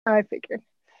I figured.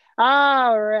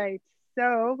 All right.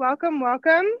 So, welcome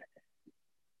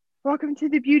to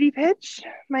the beauty pitch.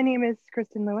 My name is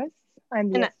Kristen Lewis.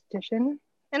 I'm the And esthetician.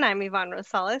 and I'm Yvonne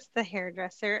Rosales, the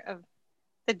hairdresser of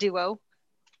the duo.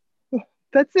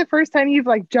 That's the first time you've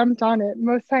like jumped on it.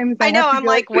 Most times I I know, have to I'm be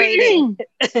like, like waiting.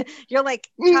 You're like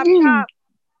chop chop.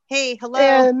 Hey, hello.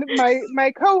 and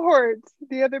my cohort,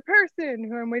 the other person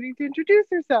who I'm waiting to introduce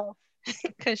herself.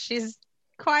 Because she's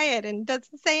quiet and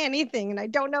doesn't say anything, and I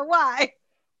don't know why.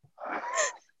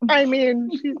 I mean,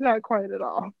 she's not quiet at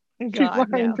all. She's God,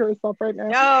 lying no. to herself right now.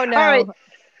 No, All right. no.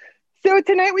 So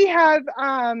tonight we have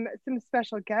some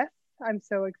special guests. I'm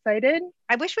so excited.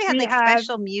 I wish we had We like have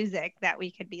special music that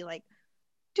we could be like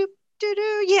doop doo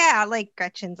doo. Yeah, like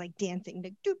Gretchen's like dancing,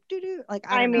 like doop doo doo. Like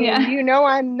I I don't know. mean, you know,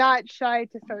 I'm not shy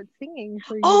to start singing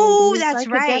for you Oh, ladies. I that's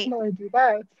could right. definitely do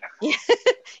that. Yeah.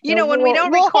 You So know, when we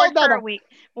don't we'll record hold that for a up.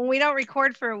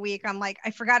 week, I'm like,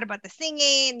 I forgot about the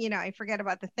singing, I forget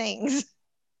about the things.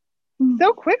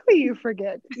 So quickly you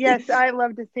forget. Yes, I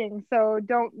love to sing. So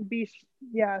don't be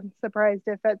surprised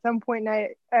if at some point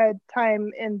at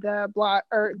time in the blog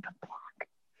or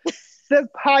the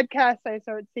podcast I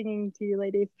start singing to you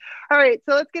ladies. All right,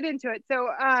 so let's get into it. So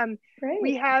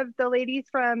we have the ladies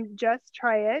from Just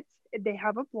Try It. They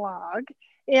have a blog.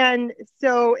 And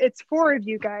so it's four of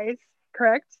you guys,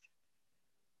 correct?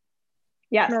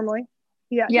 Yes. Normally.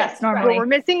 Yeah. Yes, normally. But we're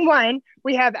missing one.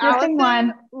 We have Missing Allison,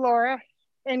 one. Laura,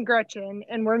 and Gretchen,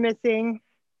 and we're missing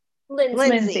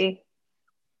Lindsay.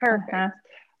 Perfect.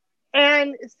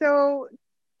 And so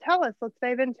tell us, let's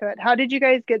dive into it. How did you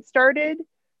guys get started?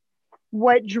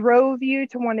 What drove you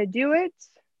to want to do it?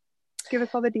 Give us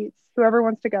all the deets. Whoever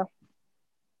wants to go.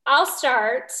 I'll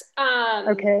start.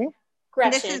 Okay.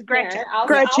 Gretchen. This is Gretchen. I'll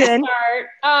Gretchen.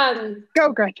 start.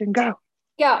 Go, Gretchen, go.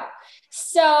 Go.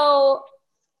 So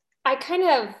I kind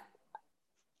of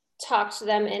talked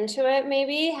them into it,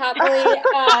 maybe happily.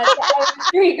 The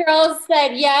three girls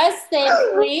said yes,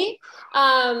 thankfully.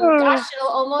 Gosh, it'll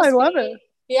almost I love it.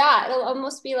 Yeah, it'll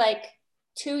almost be like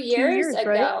 2 years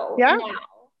ago right? now.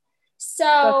 So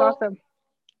that's awesome.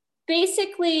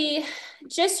 Basically,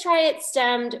 Just Try It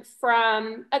stemmed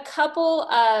from a couple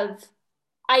of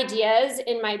ideas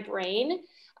in my brain.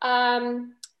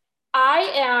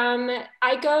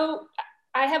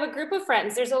 I have a group of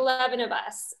friends, there's 11 of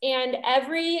us, and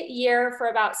every year for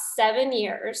about 7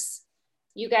 years,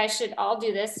 you guys should all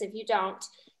do this if you don't,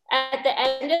 at the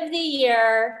end of the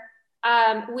year,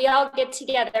 we all get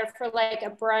together for like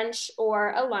a brunch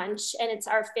or a lunch, and it's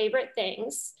our favorite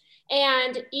things.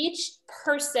 And each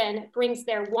person brings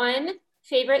their one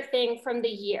favorite thing from the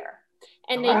year,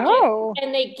 and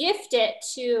they gift it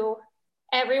to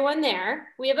everyone there.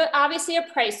 We have obviously a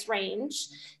price range.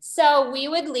 So we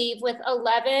would leave with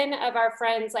 11 of our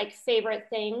friends' like favorite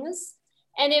things.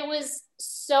 And it was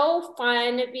so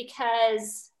fun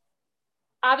because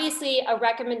obviously a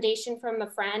recommendation from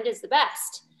a friend is the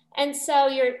best. And so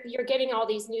you're getting all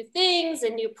these new things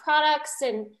and new products,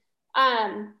 and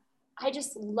I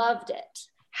just loved it.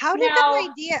 How did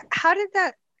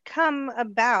that come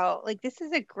about? Like, it's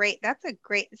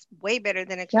way better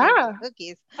than exchanging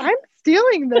cookies. I'm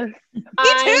stealing this.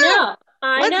 I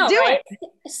know. Let's do it.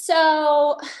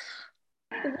 So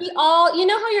we all, you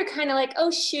know how you're kind of like,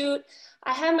 oh shoot,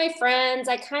 I have my friends,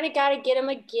 I kind of got to get them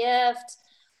a gift.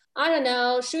 I don't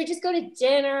know, should we just go to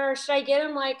dinner? Should I get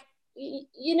them like,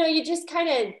 you just kind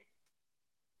of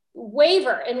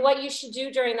waver in what you should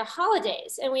do during the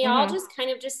holidays. And we all just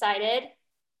kind of decided,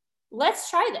 let's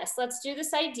try this. Let's do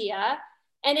this idea.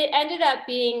 And it ended up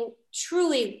being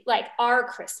truly like our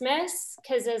Christmas.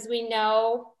 Because as we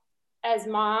know, as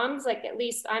moms, like at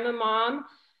least I'm a mom,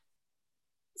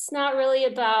 it's not really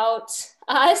about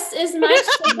us as much.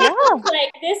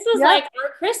 Like this was like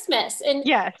our Christmas. And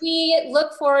we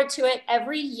look forward to it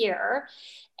every year.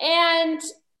 And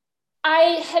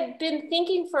I had been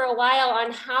thinking for a while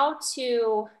on how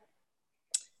to.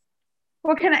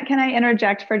 Well, can I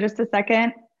interject for just a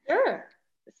second? Sure.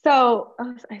 So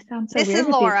I sound so weird. This is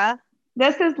Laura.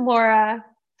 This is Laura.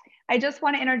 I just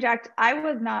want to interject. I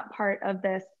was not part of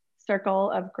this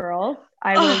circle of girls.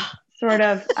 I was sort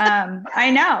of, I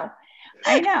know.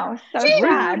 So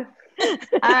sad.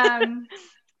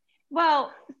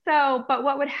 But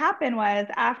what would happen was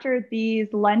after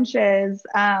these lunches,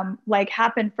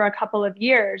 happened for a couple of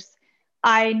years,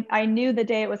 I knew the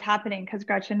day it was happening because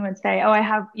Gretchen would say, oh,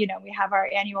 we have our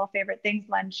annual favorite things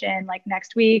luncheon like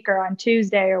next week or on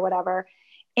Tuesday or whatever.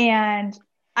 And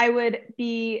I would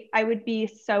be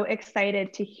so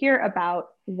excited to hear about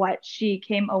what she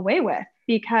came away with,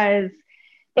 because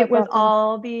it was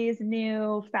all these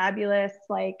new fabulous,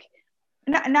 like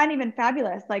not even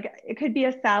fabulous. Like it could be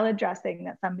a salad dressing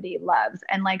that somebody loves,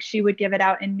 and like she would give it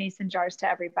out in mason jars to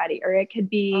everybody. Or it could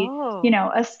be, you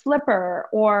know, a slipper,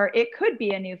 or it could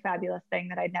be a new fabulous thing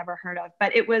that I'd never heard of.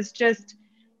 But it was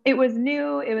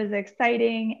new, it was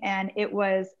exciting, and it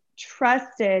was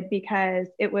trusted because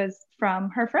it was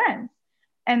from her friends.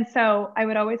 And so I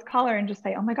would always call her and just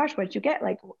say, oh my gosh, what'd you get?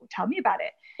 Like, tell me about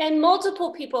it. And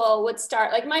multiple people would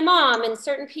start, like my mom, and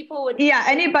certain people would. Yeah,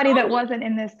 anybody that wasn't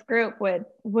in this group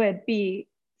would be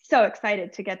so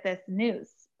excited to get this news.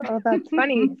 Oh, that's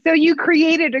funny. So you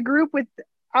created a group with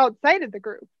outside of the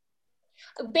group.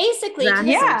 Basically,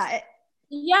 yeah.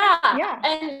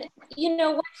 And you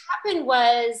know what happened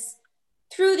was,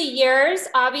 through the years,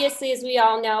 obviously, as we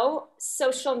all know,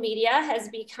 social media has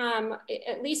become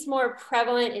at least more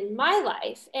prevalent in my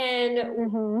life.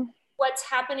 And what's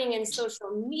happening in social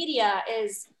media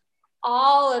is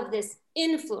all of this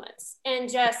influence, and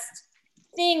just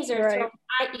things are thrown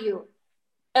at you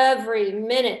every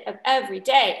minute of every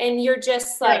day. And you're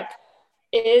just like,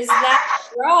 is that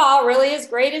bra really as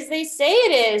great as they say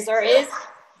it is? Or is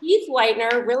teeth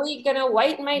whitener really going to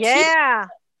whiten my teeth?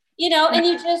 You know, and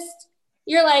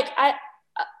you're like,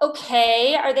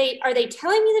 okay, are they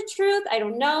telling me the truth? I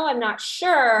don't know. I'm not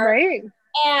sure. Right.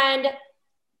 And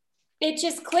it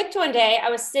just clicked one day. I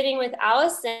was sitting with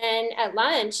Allison at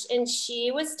lunch, and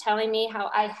she was telling me how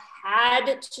I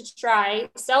had to try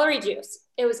celery juice.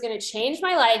 It was going to change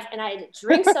my life, and I had to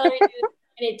drink celery juice.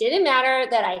 And it didn't matter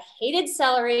that I hated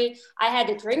celery. I had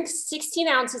to drink 16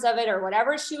 ounces of it, or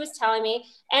whatever she was telling me.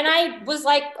 And I was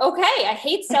like, okay, I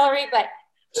hate celery, but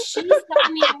she's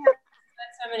telling me I have to do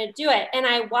it, so I'm going to do it. And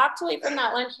I walked away from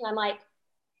that lunch, and I'm like,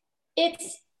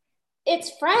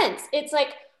 it's friends. It's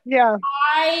like,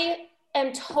 I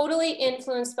am totally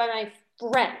influenced by my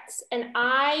friends, and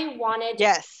I wanted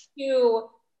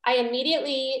I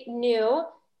immediately knew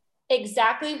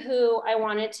exactly who I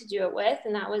wanted to do it with,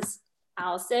 and that was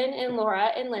Allison and Laura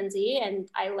and Lindsay. And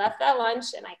I left that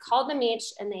lunch, and I called them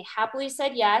each, and they happily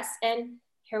said yes, and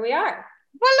here we are.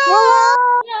 Voila!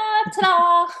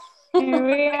 Ta-da!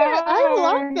 I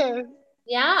love this.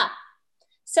 Yeah.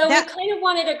 So we kind of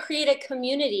wanted to create a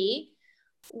community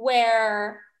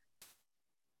where,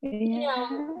 you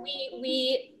know,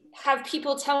 we have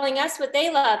people telling us what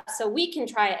they love, so we can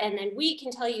try it, and then we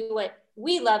can tell you what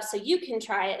we love, so you can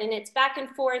try it, and it's back and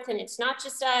forth, and it's not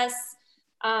just us.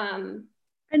 And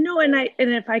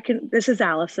if I can, this is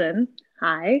Allison.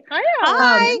 Hi.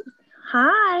 Hi.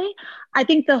 Hi. I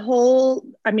think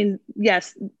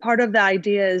yes, part of the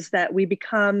idea is that we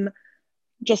become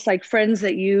just like friends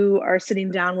that you are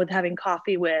sitting down with, having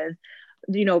coffee with.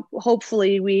 You know,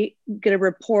 hopefully we get a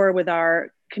rapport with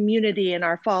our community and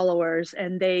our followers,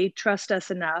 and they trust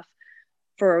us enough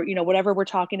for, you know, whatever we're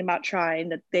talking about trying,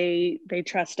 that they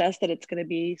trust us that it's going to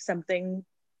be something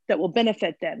that will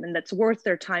benefit them and that's worth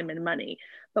their time and money.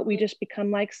 But we just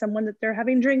become like someone that they're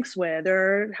having drinks with,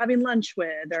 or having lunch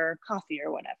with, or coffee,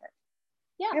 or whatever.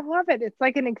 Yeah, I love it. It's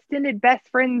like an extended best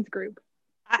friends group.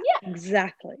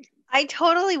 Exactly. I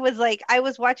totally was like, I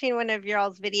was watching one of your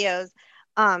all's videos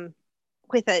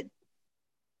with a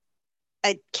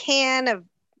can of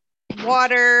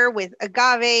water with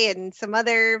agave and some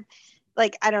other,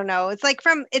 like, I don't know, it's like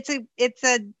it's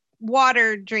a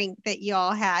water drink that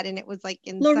y'all had, and it was like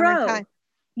in summertime.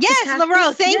 Yes,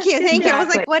 LaRoe. Thank you. I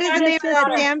was like, what is the name of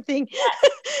that damn thing?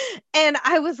 And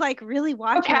I was like really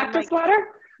watching. Cactus water?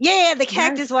 Yeah, the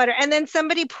cactus water. And then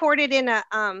somebody poured it in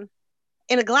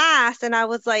a glass, and I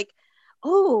was like,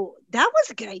 oh, that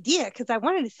was a good idea, because I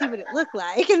wanted to see what it looked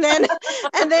like. And then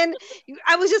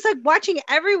I was just like watching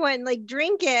everyone like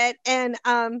drink it, and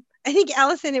I think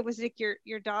Allison, it was like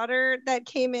your daughter that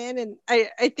came in, and I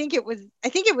think it was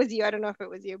you. I don't know if it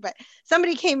was you, but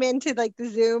somebody came into like the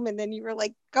Zoom, and then you were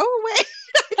like, go away.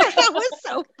 That was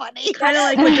so funny. Kind of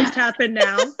like what just happened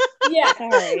now. Yeah. Sorry.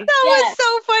 That was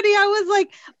so funny. I was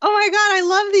like, oh my God, I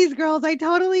love these girls. I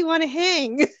totally want to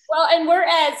hang. Well, and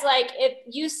whereas, like, if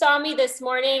you saw me this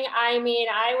morning, I mean,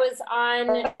 I was on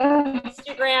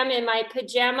Instagram in my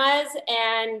pajamas,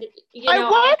 and, you know.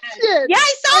 I watched it. Yeah,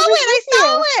 I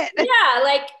saw it. Yeah,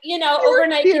 like, you know,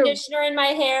 overnight conditioner in my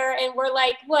hair, and we're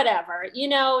like, whatever, you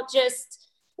know, just,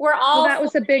 we're all. Well, that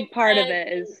was a big part of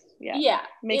it, is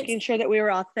making it's sure that we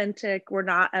were authentic. We're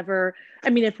not ever,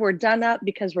 I mean, if we're done up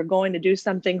because we're going to do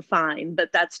something, fine,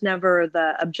 but that's never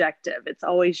the objective. It's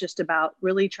always just about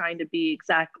really trying to be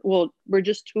we're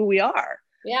just who we are.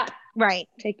 Yeah. Right.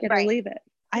 Take it or leave it.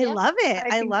 I love it.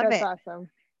 I love it. Awesome.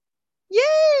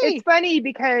 Yay! it's funny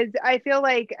because I feel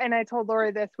like, and I told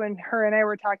Laura this when her and I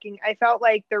were talking, I felt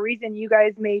like the reason you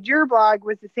guys made your blog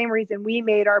was the same reason we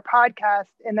made our podcast.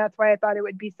 And that's why I thought it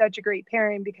would be such a great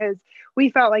pairing, because we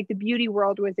felt like the beauty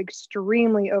world was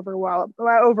extremely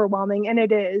overwhelming, and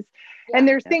it is. Yeah, and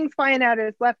there's things flying at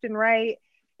us left and right,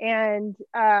 and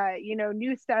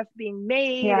new stuff being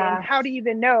made, and how to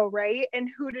even know, right? And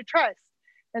who to trust.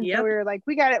 And so we were like,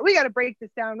 we got to break this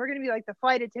down. We're going to be like the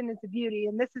flight attendants of beauty,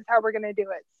 and this is how we're going to do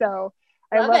it. So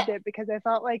I loved it because I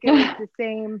felt like it was the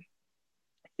same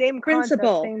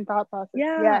principle, concept, same thought process.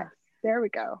 Yeah. Yes. There we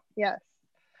go. Yes.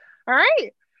 All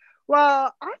right.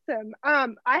 Well, awesome.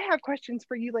 I have questions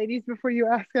for you ladies before you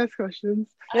ask us questions.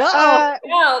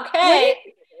 Okay.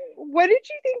 What did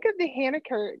you think of the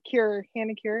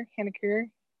Hanacure?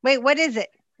 Wait, what is it?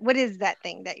 What is that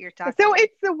thing that you're talking about? So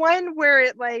it's the one where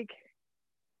it what?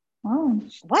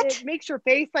 It makes your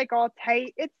face like all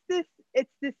tight. It's the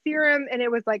serum, and it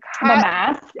was like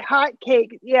hot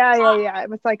cake. Yeah. It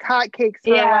was like hot cakes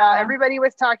for a while. Everybody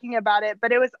was talking about it,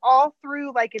 but it was all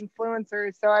through like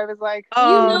influencers. So I was like,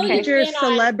 major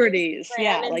celebrities.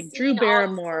 Yeah, like Drew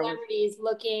Barrymore. Celebrities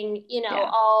looking,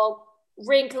 all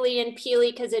wrinkly and peely,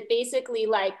 because it basically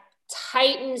like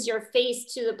tightens your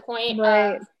face to the point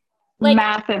of like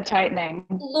massive tightening.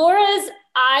 Laura's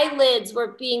eyelids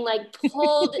were being like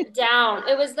pulled down.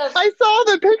 It was I saw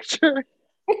the picture.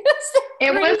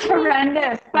 It was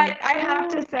horrendous. But I have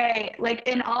to say, like,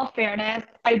 in all fairness,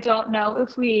 I don't know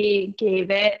if we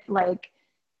gave it like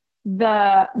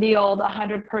the old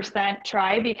 100%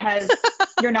 try, because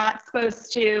you're not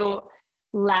supposed to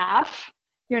laugh.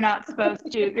 You're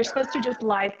supposed to just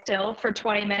lie still for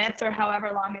 20 minutes or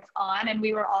however long it's on. And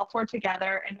we were all four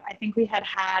together, and I think we had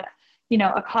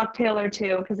a cocktail or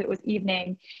two because it was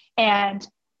evening. And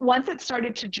once it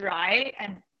started to dry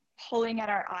and pulling at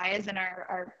our eyes and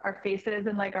our faces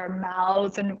and like our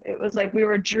mouths, and it was like we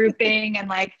were drooping and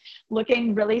like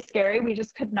looking really scary, we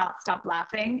just could not stop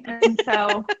laughing. And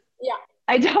so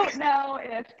I don't know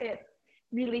if it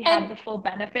really had the full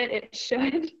benefit it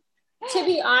should. To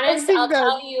be honest,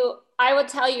 I will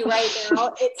tell you right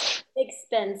now, it's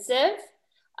expensive.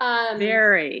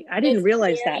 Very. I didn't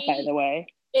realize that, by the way.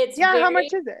 How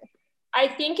much is it? I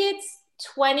think it's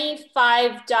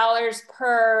 $25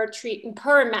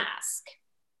 per mask.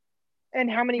 And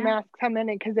how many masks come in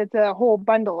it? Because it's a whole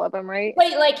bundle of them, right?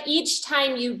 Wait, like each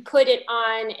time you put it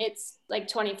on, it's like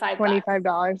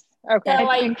 $25.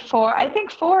 Okay. So I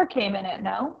think four came in it.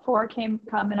 No, four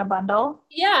come in a bundle.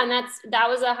 Yeah, and that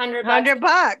was $100.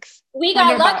 $100. We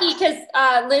got lucky because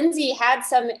Lindsay had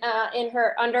some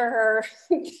under her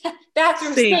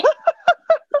bathroom sink.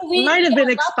 Might have been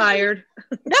expired.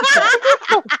 But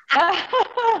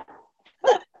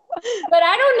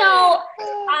I don't know.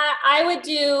 I would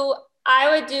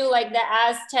do like the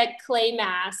Aztec clay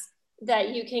mask that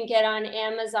you can get on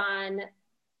Amazon,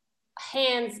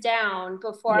 hands down,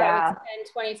 before I would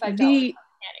spend $25 on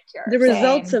Hanacure. The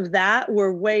results of that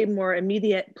were way more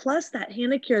immediate. Plus that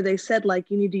Hanacure, they said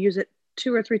like you need to use it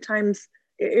 2 or 3 times.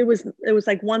 It was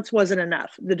like once wasn't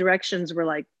enough. The directions were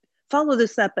like, follow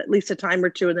this up at least a time or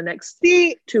two in the next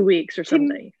 2 weeks or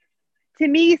something. To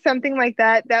me, something like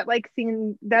that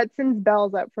sends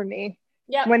bells up for me.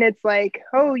 Yep. When it's like,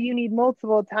 oh, you need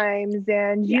multiple times,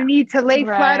 and you need to lay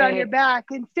flat on your back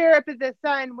and stare up at the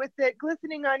sun with it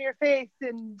glistening on your face,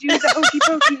 and do the hokey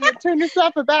pokey and turn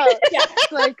yourself about.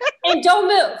 Like, and don't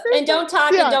move, and don't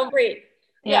talk, and don't breathe.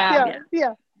 Yeah.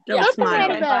 Don't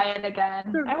smile. Buy it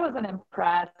again. I wasn't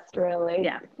impressed, really.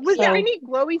 Yeah. Was there any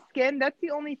glowy skin? That's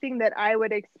the only thing that I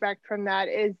would expect from that,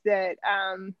 is that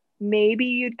maybe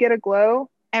you'd get a glow.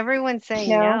 Everyone's saying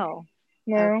no.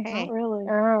 No, okay. Not really.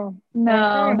 Oh,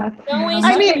 no, that's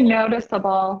nothing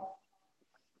noticeable.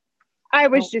 I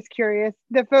was just curious.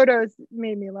 The photos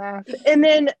made me laugh. And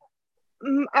then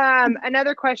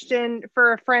another question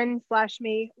for a friend /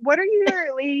 me. What are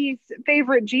your ladies'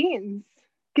 favorite jeans?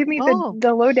 Give me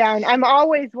the lowdown. I'm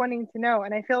always wanting to know.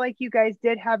 And I feel like you guys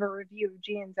did have a review of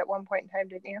jeans at one point in time,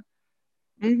 didn't you?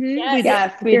 Mm-hmm.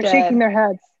 Yes, we They're did. shaking their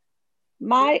heads.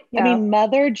 I mean,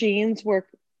 Mother jeans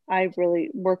really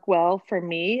work well for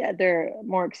me. They're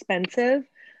more expensive,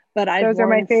 but those are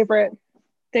my favorite.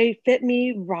 They fit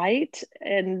me right,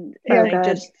 and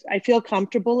I feel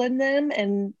comfortable in them,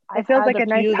 and it feels like a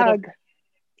nice hug.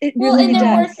 It really and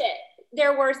does. Worth it.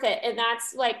 They're worth it, and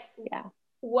that's like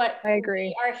what I agree.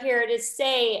 We are here to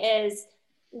say is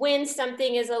when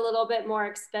something is a little bit more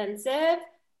expensive,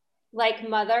 like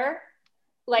Mother,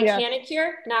 like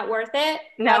Hanacure, not worth it.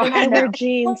 No, I wear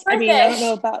jeans. I mean,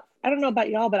 I don't know about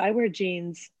y'all, but I wear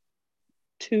jeans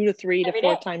 2 to 3 to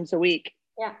 4 times a week.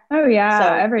 Yeah. Oh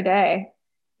yeah, every day.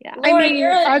 Yeah. Laura, I mean,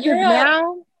 as of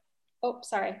now, Oh,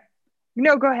 sorry.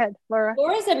 No, go ahead, Laura.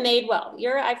 Laura's a Madewell.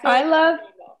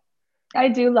 I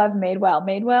do love Madewell.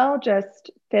 Madewell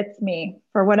just fits me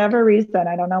for whatever reason.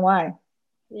 I don't know why.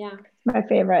 Yeah. It's my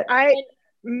favorite.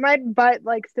 My butt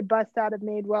likes to bust out of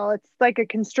Madewell. It's like a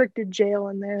constricted jail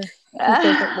in there. It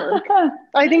doesn't work.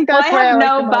 I think that's why I like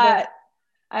no butt.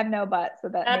 I have no butt, so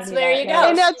that's there you go.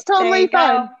 And that's totally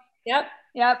fine. Yep.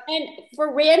 Yep. And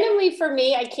for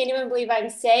me, I can't even believe I'm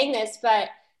saying this, but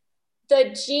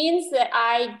the jeans that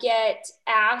I get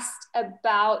asked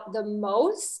about the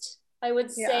most, I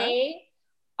would say,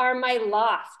 are my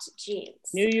loft jeans.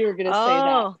 Knew you were going to say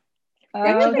that.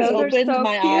 That has opened so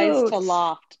my cute. eyes to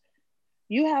loft.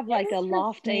 You have like a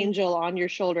loft angel on your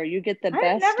shoulder. You get the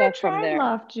best I've never stuff from there.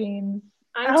 Loft jeans.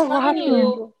 I'm telling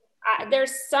you,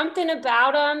 there's something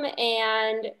about them,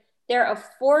 and they're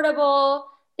affordable.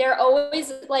 They're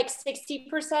always like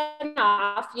 60%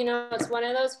 off. You know, it's one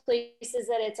of those places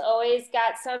that it's always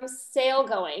got some sale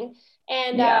going.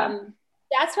 And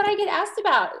that's what I get asked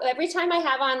about. Every time I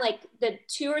have on like the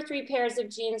 2 or 3 pairs of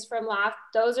jeans from Loft,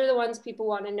 those are the ones people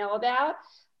want to know about.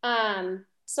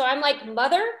 So I'm like,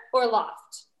 mother or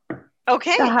Loft?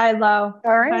 Okay. The high-low.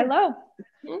 All right. High-low.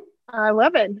 I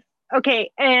love it.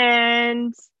 Okay.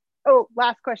 And,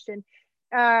 last question.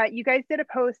 You guys did a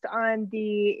post on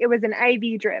it was an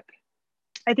IV drip.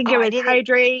 I think it was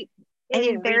hydrate. I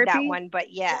didn't read that one,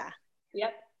 but yeah.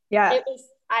 Yep. Yeah. It was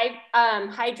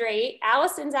hydrate.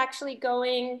 Allison's actually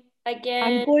going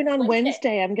again. I'm going on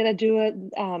Wednesday. I'm going to do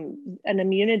an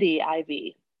immunity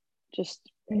IV.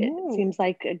 It seems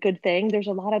like a good thing. There's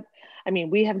a lot of,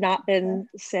 we have not been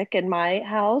sick in my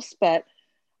house, but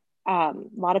a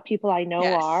lot of people I know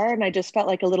are, and I just felt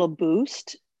like a little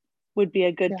boost would be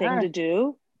a good thing to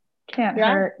do. Can't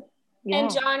hurt. Yeah. And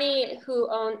Johnny,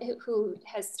 who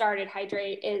has started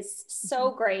Hydrate, is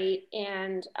so great.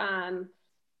 And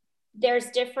there's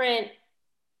different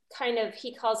kind of,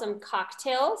 he calls them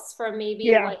cocktails for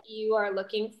maybe what you are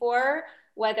looking for,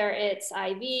 whether it's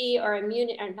IV or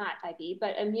immunity, or not IV,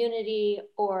 but immunity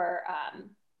or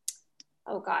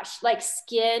like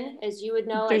skin, as you would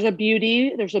know. There's a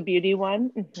beauty one.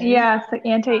 Mm-hmm. Yeah, it's like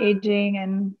anti-aging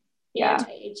and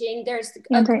anti-aging. There's a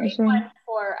great one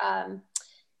for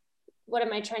what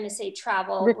am I trying to say?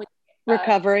 Travel.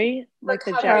 Recovery, like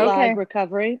the jet lag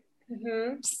recovery.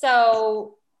 Mm-hmm.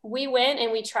 So we went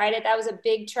and we tried it. That was a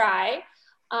big try.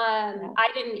 I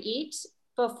didn't eat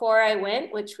before I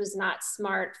went, which was not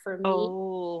smart for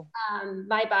me.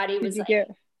 My body was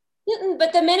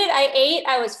but the minute I ate,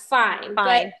 I was fine.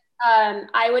 But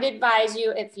I would advise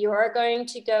you, if you're going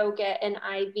to go get an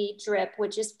IV drip,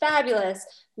 which is fabulous,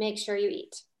 make sure you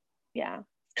eat. Yeah.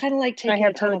 Kind of like taking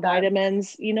a ton of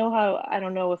vitamins. You know how, I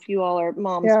don't know if you all are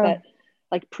moms, but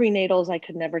like prenatals, I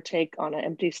could never take on an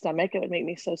empty stomach. It would make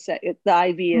me so sick. The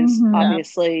IV is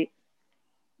obviously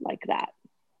like that.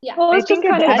 Yeah. Well, it's just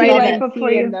kind of right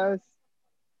before you. Go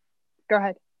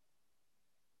ahead.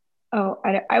 Oh,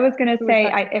 I was going to say,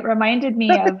 it reminded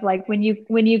me of like when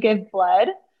you give blood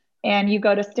and you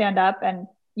go to stand up and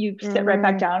you sit right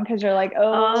back down because you're like,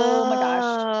 oh my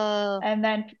gosh. And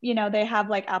then, they have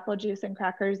like apple juice and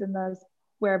crackers in those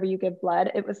wherever you give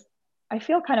blood. I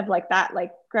feel kind of like that.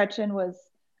 Like Gretchen went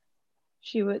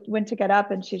to get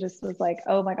up and she just was like,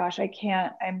 oh my gosh, I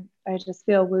can't, I just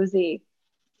feel woozy.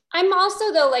 I'm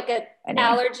also though like an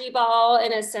allergy ball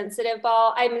and a sensitive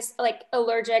ball. I'm like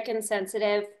allergic and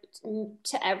sensitive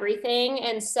to everything.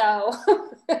 And so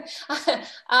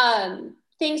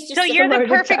things just. So you're the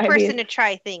perfect person to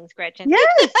try things, Gretchen.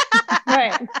 Yes.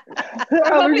 Right.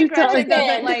 Hoping Gretchen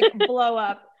doesn't like blow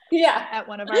up. Yeah. At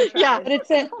one of our tries. Yeah, but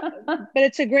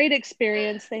it's a great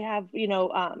experience. They have,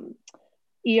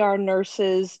 ER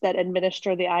nurses that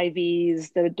administer the IVs.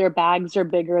 Their bags are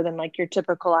bigger than like your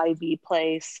typical IV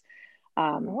place.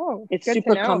 It's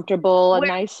super comfortable, a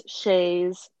nice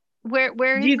chaise.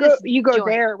 Where is you go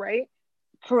there, right?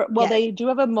 Correct. Well, they do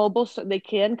have a mobile, so they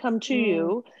can come to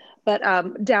you, but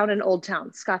down in Old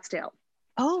Town, Scottsdale.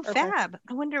 Oh, fab.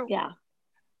 I wonder. Yeah.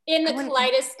 In the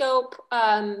Kaleidoscope,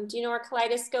 do you know where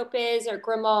Kaleidoscope is, or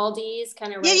Grimaldi's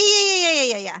kind of?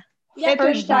 Yeah.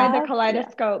 It's inside the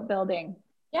Kaleidoscope building.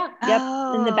 Yeah. Yep.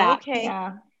 In the back. Okay.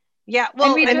 Yeah. Yeah.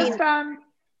 Well, and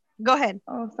go ahead.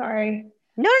 Oh, sorry.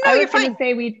 No, I you're was going fine. to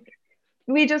say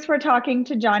we just were talking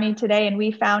to Johnny today, and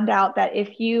we found out that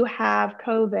if you have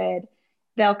COVID,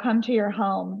 they'll come to your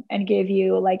home and give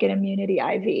you like an immunity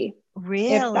IV.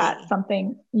 Really? If that's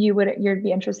something you'd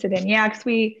be interested in. Yeah, because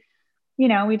we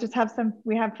just have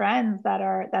we have friends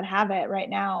that have it right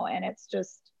now, and it's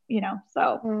just,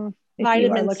 so if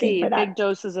vitamin C, big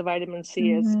doses of vitamin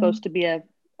C is supposed to be a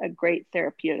great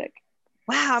therapeutic.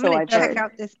 Wow, I'm going to check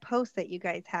out this post that you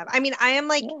guys have. I mean, I am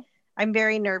like I'm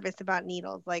very nervous about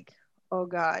needles. Like, oh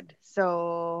God,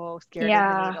 so scared of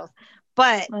Yeah. the needles.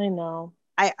 But I know.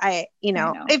 I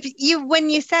know. when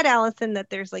you said, Allison, that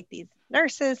there's like these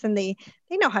nurses and they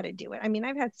know how to do it. I mean,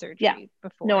 I've had surgery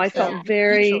before. No, I so felt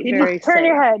very, usually- very Turn safe.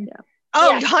 your head. Yeah.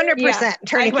 Oh, Yeah. 100%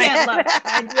 turning my can't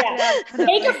head. look.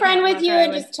 Take a friend with you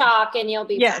and just talk and you'll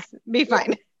be Yes, be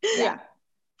fine. Yeah.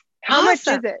 How much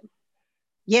Awesome. is it?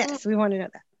 Yes, we want to know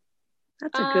that.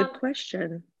 That's a good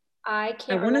question. I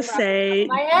can't I want to remember off the top say of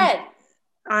my head.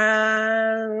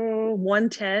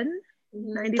 110,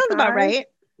 Mhm. 95. Sounds about right.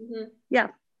 Mhm. Yeah,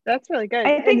 That's really good.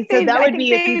 I think and so that would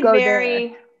be if you go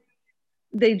there.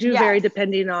 they do Yes. vary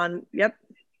depending on. Yep.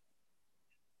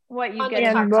 What you On get the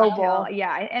in your mobile. detail.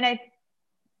 Yeah, and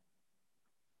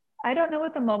I don't know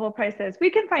what the mobile price is. We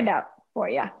can find out for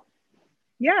you.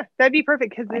 Yeah, that'd be perfect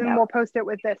because Find then out. we'll post it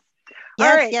with this. Yes,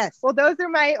 All right. yes. Well, those are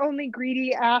my only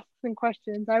greedy asks and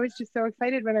questions. I was just so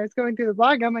excited when I was going through the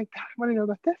blog. I'm like, I want to know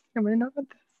about this. I want to know about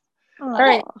this. Oh, All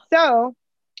right. So,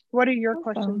 what are your Awesome.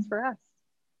 questions for us?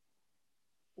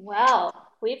 Well,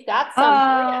 we've got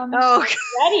some for you. Oh,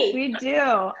 Ready? We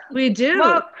do. we do.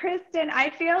 Well, Kristen, I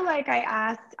feel like I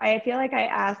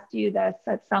asked you this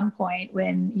at some point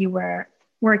when you were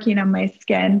working on my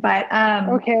skin, but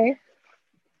Okay.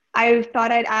 I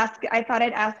thought I'd ask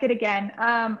it again.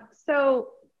 So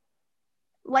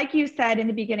like you said in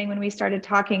the beginning when we started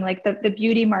talking, like the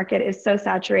beauty market is so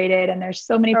saturated and there's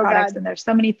so many products and there's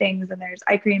so many things and there's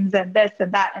eye creams and this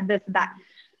and that and this and that.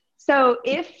 So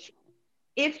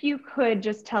if you could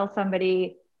just tell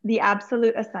somebody the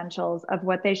absolute essentials of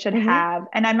what they should have,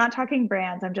 and I'm not talking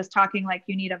brands, I'm just talking like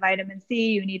you need a vitamin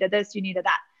C, you need a this, you need a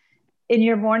that, in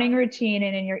your morning routine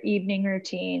and in your evening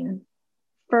routine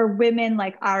for women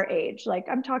like our age, like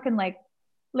I'm talking like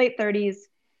late 30s,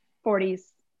 40s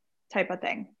type of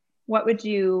thing. What would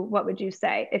you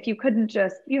say if you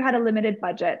you had a limited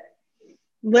budget?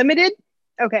 Limited?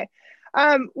 Okay.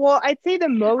 Well, I'd say the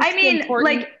most important.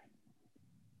 Like,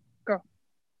 go.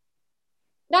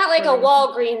 Not like a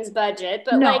Walgreens budget,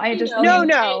 but no, like I just No.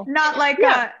 not like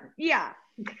Yeah.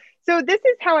 So this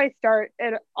is how I start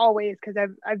it always, because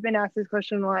I've been asked this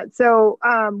question a lot. So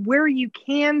where you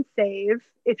can save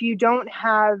if you don't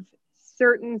have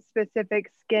certain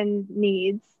specific skin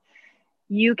needs,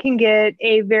 you can get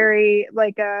a very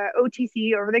like a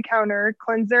OTC over the counter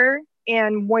cleanser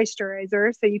and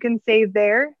moisturizer. So you can save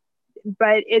there,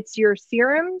 but it's your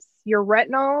serums, your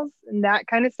retinols, and that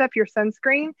kind of stuff, your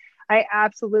sunscreen. I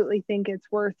absolutely think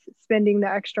it's worth spending the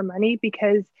extra money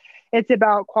because it's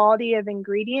about quality of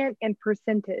ingredient and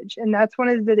percentage. And that's one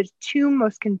of the two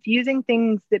most confusing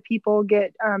things that people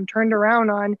get turned around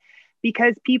on,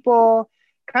 because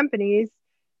companies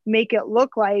make it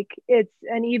look like it's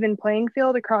an even playing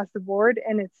field across the board,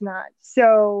 and it's not.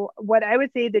 So what I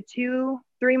would say the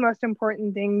three most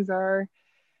important things are,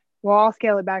 well, I'll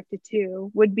scale it back to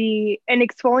two, would be an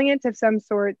exfoliant of some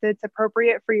sort that's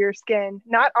appropriate for your skin,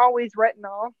 not always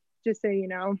retinol, just so you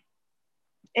know,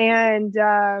 and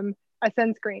a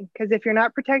sunscreen, because if you're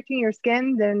not protecting your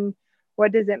skin, then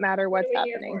what does it matter what's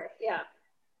happening? Yeah.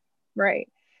 Right.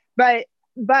 But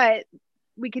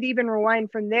we could even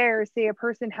rewind from there. Say a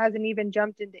person hasn't even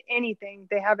jumped into anything,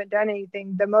 they haven't done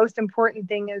anything. The most important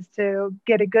thing is to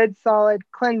get a good solid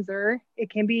cleanser. It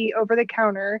can be over the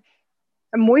counter,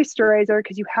 a moisturizer,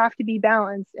 because you have to be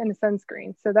balanced, and a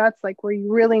sunscreen. So that's like where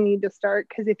you really need to start,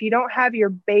 because if you don't have your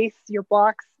base, your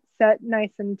blocks set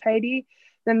nice and tidy,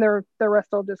 then the rest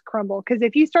will just crumble. Because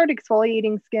if you start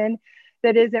exfoliating skin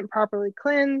that isn't properly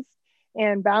cleansed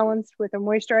and balanced with a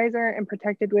moisturizer and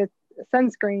protected with a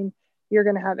sunscreen, you're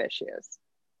going to have issues.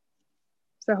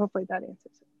 So hopefully that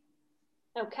answers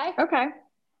it. Okay.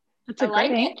 That's a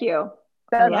great. Thank you.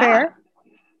 That's fair.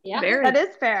 Yeah. Very. That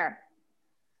is fair.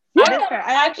 Yeah. That is fair.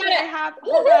 I have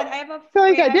a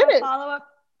follow-up.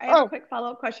 I have a quick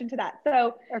follow-up question to that.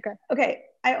 So, okay.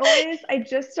 I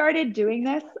just started doing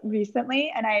this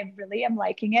recently and I really am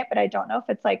liking it, but I don't know if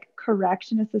it's like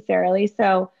correct necessarily.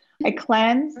 So I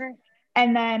cleanse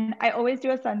and then I always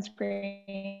do a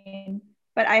sunscreen,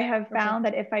 but I have found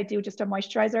that if I do just a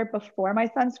moisturizer before my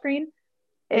sunscreen,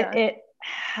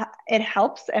 it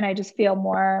helps and I just feel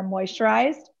more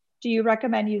moisturized. Do you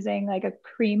recommend using like a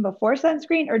cream before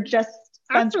sunscreen, or just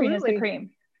sunscreen as the cream?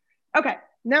 Okay.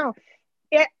 No.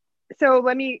 So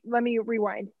let me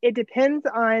rewind. It depends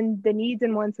on the needs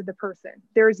and wants of the person.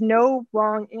 There's no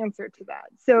wrong answer to that.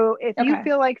 So if you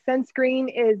feel like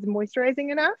sunscreen is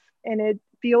moisturizing enough and it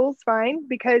feels fine,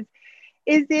 because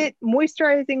is it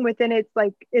moisturizing within its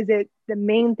like, is it the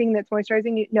main thing that's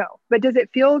moisturizing you? No. But does it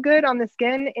feel good on the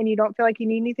skin and you don't feel like you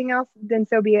need anything else? Then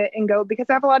so be it, and go. Because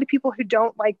I have a lot of people who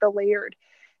don't like the layered,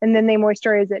 and then they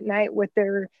moisturize at night with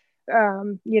their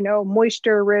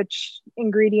moisture rich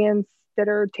ingredients that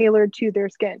are tailored to their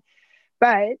skin.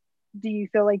 But do you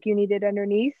feel like you need it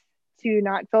underneath to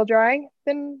not feel dry?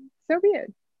 Then so be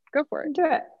it. Go for it. Do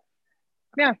it.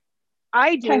 Yeah,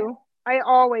 I do. Okay. I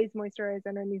always moisturize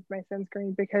underneath my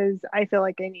sunscreen because I feel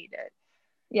like I need it.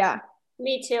 Yeah.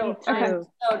 Me too. Me too. I'm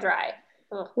so dry.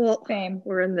 Ugh. Well, Same.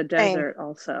 we're in the desert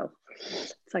also.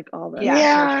 It's like all the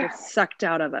Yeah. moisture sucked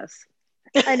out of us.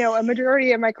 I know a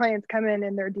majority of my clients come in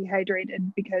and they're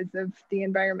dehydrated because of the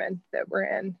environment that we're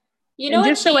in. You know and what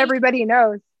just so changed? everybody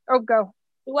knows. Oh, go.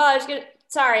 Well, I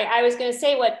was gonna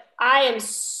say what I am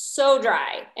so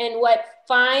dry, and what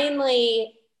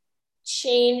finally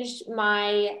changed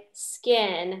my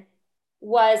skin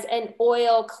was an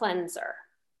oil cleanser.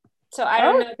 So I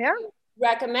don't know if Yeah. you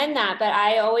recommend that, but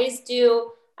I always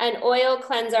do an oil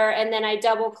cleanser and then I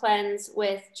double cleanse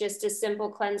with just a simple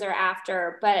cleanser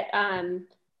after. But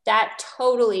that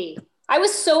totally, I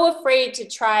was so afraid to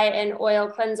try an oil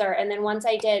cleanser, and then once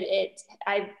I did it,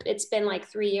 it's been like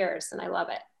 3 years and I love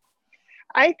it.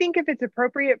 I think if it's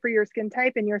appropriate for your skin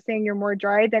type and you're saying you're more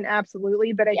dry, then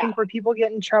absolutely. But I think where people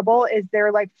get in trouble is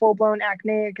they're like full blown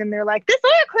acneic and they're like, this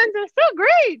oil cleanser is so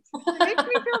great. It makes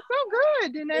me feel so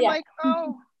good. And I'm like,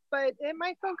 oh, but it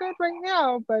might feel good right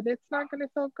now, but it's not going to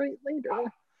feel great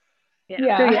later.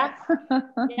 Yeah.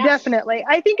 So, definitely.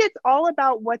 I think it's all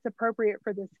about what's appropriate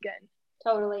for the skin.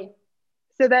 Totally.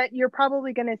 So that you're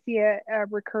probably going to see a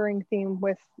recurring theme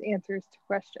with answers to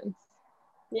questions.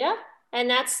 Yeah. And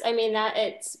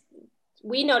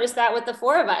we noticed that with the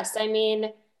 4 of us. I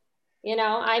mean,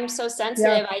 I'm so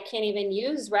sensitive. I can't even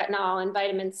use retinol and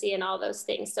vitamin C and all those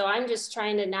things. So I'm just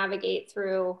trying to navigate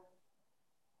through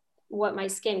what my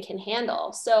skin can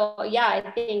handle. So yeah,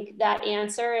 I think that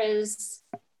answer is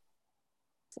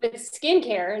with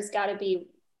skincare has got to be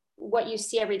what you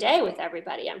see every day with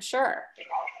everybody, I'm sure.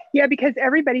 Yeah, because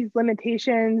everybody's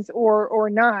limitations or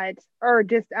not are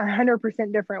just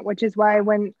 100% different, which is why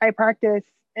when I practice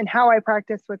and how I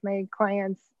practice with my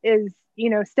clients is,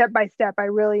 step by step. I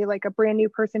really like a brand new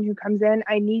person who comes in.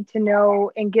 I need to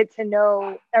know and get to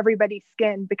know everybody's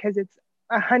skin because it's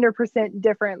 100%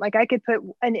 different. Like I could put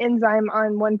an enzyme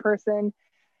on one person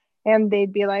and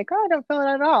they'd be like, oh, I don't feel it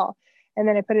at all. And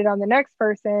then I put it on the next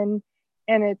person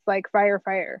and it's like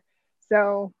fire.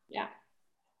 So yeah.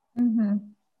 Mm-hmm.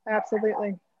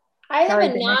 Absolutely. I have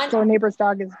the next door neighbor's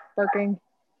dog is barking.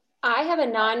 I have a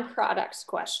non-products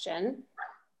question.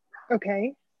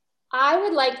 Okay. I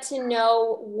would like to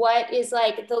know what is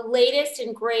like the latest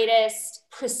and greatest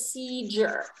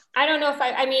procedure. I don't know if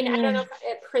I don't know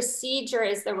if procedure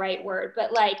is the right word,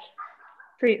 but like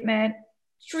treatment.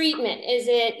 Is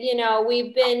it,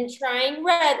 we've been trying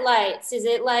red lights. Is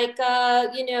it like,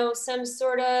 some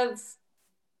sort of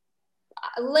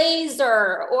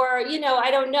laser or,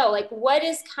 I don't know, like what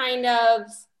is kind of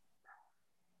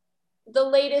the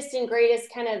latest and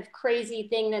greatest kind of crazy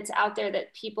thing that's out there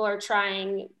that people are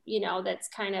trying, that's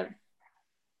kind of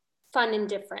fun and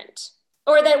different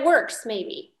or that works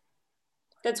maybe,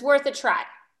 that's worth a try?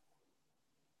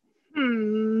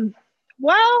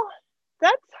 Well,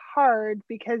 that's hard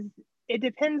because it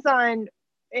depends on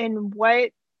in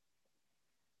what,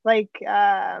 like,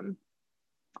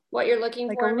 what you're looking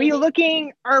for.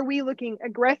 Are we looking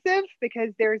aggressive? Because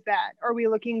there's that. Are we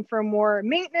looking for more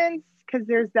maintenance? Because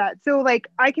there's that. So like,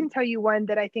 I can tell you one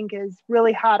that I think is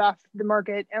really hot off the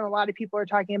market and a lot of people are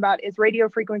talking about is radio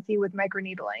frequency with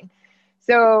microneedling.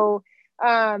 So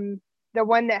the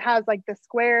one that has like the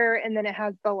square and then it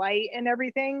has the light and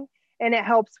everything, and it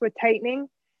helps with tightening.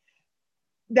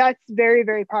 That's very,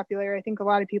 very popular. I think a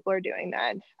lot of people are doing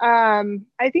that.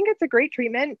 I think it's a great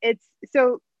treatment.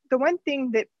 So the one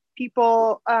thing that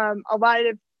people, a lot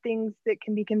of things that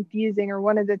can be confusing, or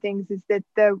one of the things is that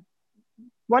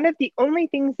one of the only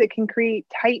things that can create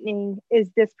tightening is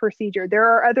this procedure.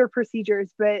 There are other procedures,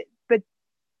 but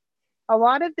a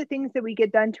lot of the things that we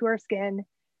get done to our skin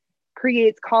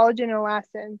creates collagen and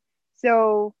elastin.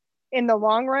 So in the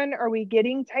long run, are we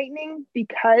getting tightening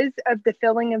because of the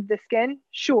filling of the skin?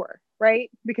 Sure,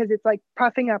 right? Because it's like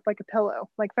puffing up like a pillow,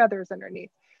 like feathers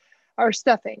underneath, or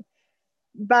stuffing.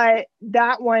 But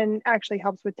that one actually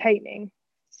helps with tightening.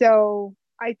 So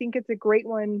I think it's a great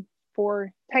one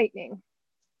for tightening.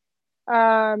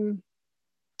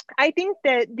 I think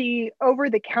that the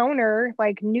over-the-counter,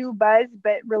 like new buzz,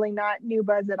 but really not new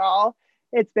buzz at all,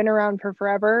 it's been around for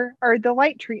forever, are the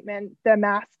light treatment, the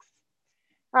masks.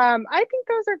 I think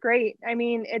those are great. I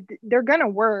mean, they're going to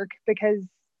work because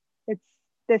it's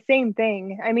the same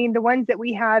thing. I mean, the ones that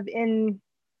we have in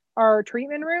our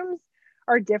treatment rooms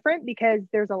are different because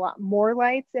there's a lot more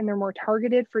lights and they're more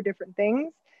targeted for different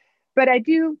things. But I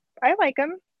like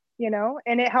them.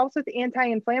 and it helps with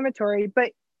anti-inflammatory,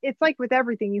 but it's like with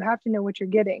everything, you have to know what you're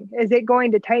getting. Is it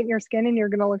going to tighten your skin and you're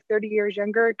going to look 30 years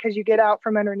younger because you get out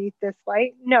from underneath this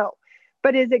light? No.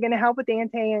 But is it going to help with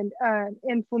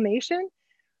anti-inflammation?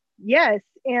 Yes.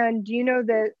 And do you know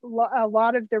that a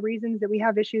lot of the reasons that we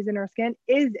have issues in our skin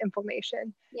is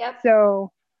inflammation? Yep.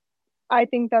 So I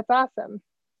think that's awesome.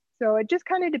 So it just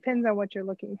kind of depends on what you're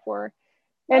looking for.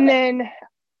 And then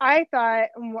I thought,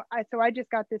 so I just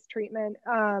got this treatment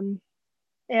and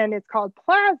it's called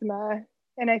plasma.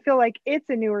 And I feel like it's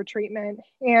a newer treatment.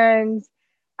 And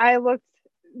I looked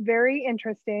very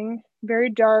interesting, very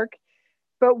dark.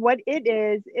 But what it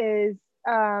is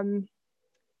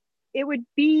it would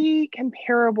be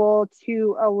comparable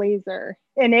to a laser,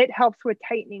 and it helps with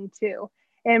tightening too.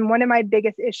 And one of my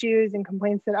biggest issues and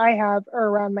complaints that I have are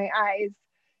around my eyes,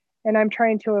 and I'm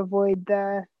trying to avoid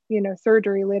the,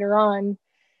 surgery later on.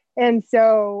 And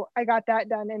so I got that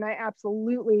done, and I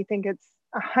absolutely think it's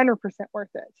 100% worth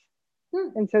it.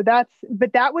 And so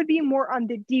but that would be more on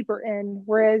the deeper end.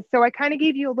 Whereas, so I kind of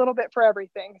gave you a little bit for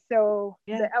everything. So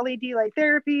the LED light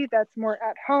therapy, that's more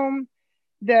at home.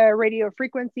 The radio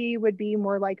frequency would be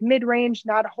more like mid-range,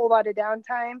 not a whole lot of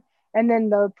downtime. And then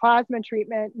the plasma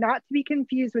treatment, not to be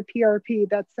confused with PRP,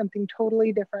 that's something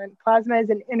totally different. Plasma is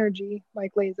an energy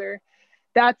like laser.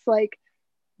 That's like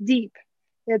deep.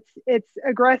 It's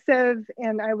aggressive,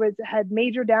 and I had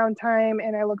major downtime,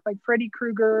 and I looked like Freddy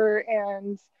Krueger,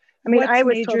 and I mean, I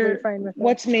was totally fine with it.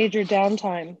 What's major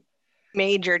downtime?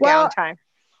 Major downtime.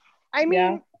 I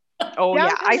mean, oh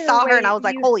yeah, I saw her and I was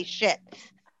like, holy shit.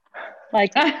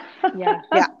 Like,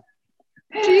 yeah.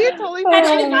 She totally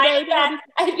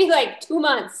I'd be like 2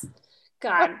 months.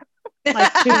 God.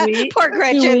 Like 2 weeks. Poor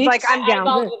Gretchen's like, I'm down.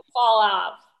 My eyeballs would fall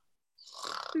off.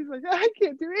 She's like, I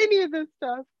can't do any of this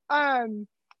stuff.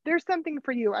 There's something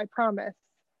for you, I promise.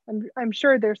 I'm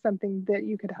sure there's something that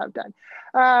you could have done.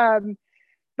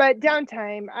 But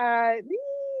downtime,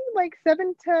 like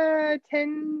 7 to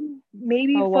 10,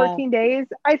 maybe 14 days.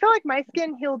 I feel like my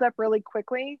skin healed up really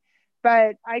quickly,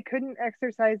 but I couldn't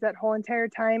exercise that whole entire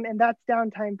time. And that's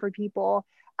downtime for people.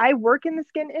 I work in the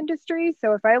skin industry.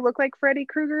 So if I look like Freddy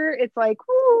Krueger, it's like,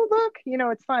 oh, look,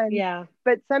 it's fun. Yeah.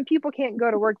 But some people can't go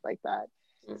to work like that.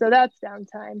 So that's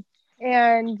downtime.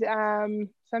 And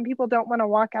some people don't want to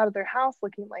walk out of their house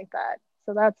looking like that.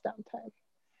 So that's downtime.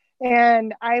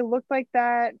 And I looked like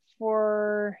that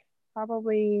for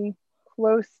probably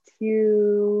close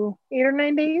to 8 or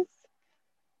 9 days.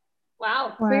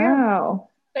 Wow. So, yeah.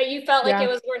 But you felt like it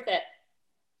was worth it.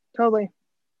 Totally.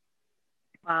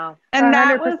 Wow. And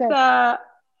 100%.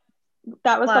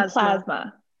 that was the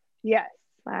plasma. Yes.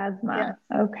 Plasma.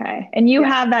 Yes. Okay. And you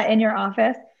have that in your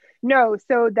office? No.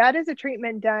 So that is a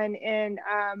treatment done, and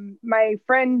my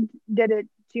friend did it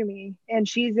to me, and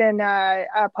she's in a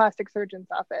plastic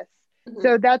surgeon's office. Mm-hmm.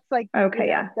 So that's like,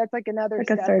 that's like another like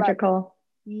step a surgical. Up.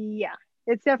 Yeah.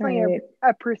 It's definitely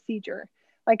a procedure.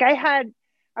 Like I had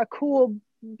a cool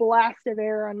blast of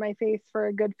air on my face for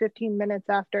a good 15 minutes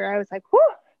after. I was like, whoo,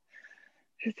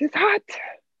 this is hot.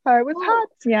 I was hot.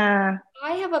 Yeah.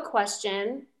 I have a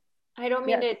question. I don't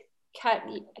mean to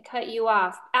cut you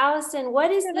off. Allison, what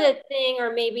is the thing,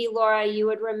 or maybe Laura, you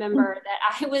would remember that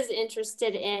I was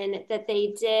interested in that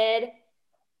they did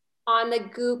on the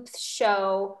Goop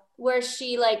show where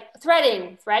she like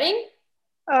threading?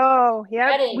 Oh, yeah.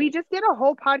 Threading. We just did a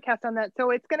whole podcast on that.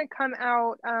 So it's going to come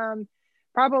out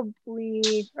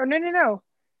probably, or no.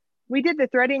 We did the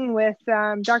threading with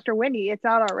Dr. Wendy. It's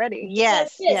out already.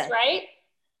 Yes. Right?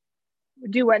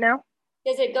 Do what now?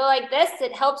 Does it go like this?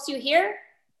 It helps you here?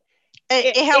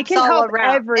 It helps all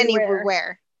around,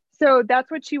 everywhere. So that's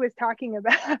what she was talking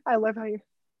about. I love how you.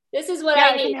 This is what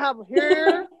I need. It can help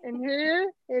here and here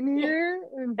and here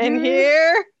and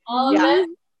here. All of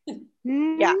it.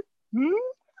 Yeah.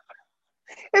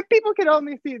 If people could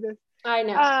only see this. I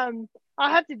know. I'll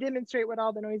have to demonstrate what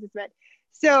all the noises meant.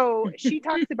 So she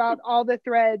talks about all the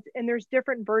threads, and there's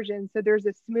different versions. So there's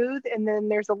a smooth, and then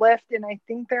there's a lift, and I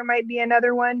think there might be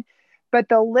another one. But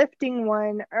the lifting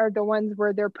one are the ones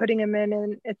where they're putting them in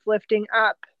and it's lifting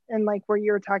up, and like where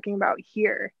you're talking about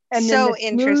here. And so then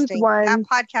the interesting. One that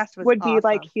podcast would be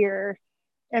like here.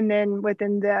 And then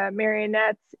within the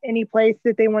marionettes, any place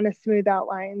that they want to smooth out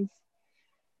lines.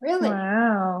 Really?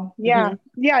 Wow. Yeah.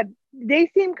 Mm-hmm. Yeah. They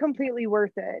seem completely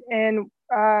worth it. And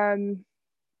I'm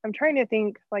trying to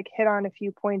think, like, hit on a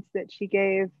few points that she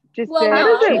gave. How does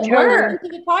it work?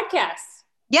 Listen to the podcast.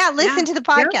 Yeah, listen to the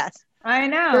podcast. Yeah. I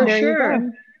know. For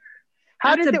sure.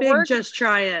 How does it work? Just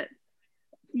try it.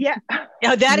 Yeah.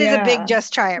 No, that is a big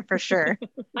just try it for sure.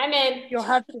 I'm in. You'll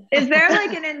have to. Is there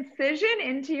like an incision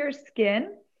into your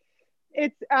skin?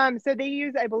 It's so they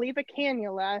use, I believe, a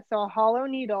cannula, so a hollow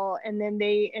needle, and then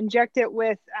they inject it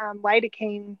with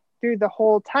lidocaine through the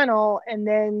whole tunnel, and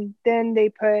then they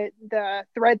put the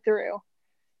thread through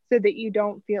so that you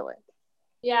don't feel it.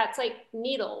 Yeah, it's like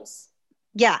needles.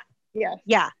 Yeah. Yes.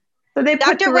 Yeah. So they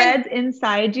put Dr. threads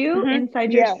inside you,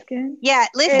 inside your skin? Yeah,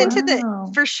 listen to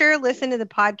Wow. for sure, listen to the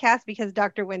podcast because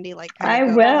Dr. Wendy like kind I of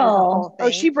goes through the will. whole thing. Oh,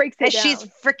 she breaks it and down. she's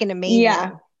freaking amazing.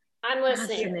 Yeah. I'm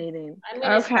listening. Fascinating. I'm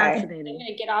gonna Fascinating. I'm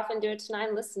gonna get off and do it tonight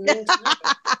and listen to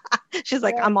you. She's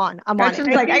like, Yeah. I'm on Gretchen's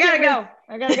it. like, I gotta go.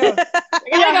 I gotta go. I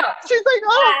gotta go. She's like,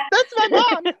 oh, that's my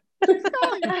mom. She's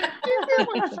calling.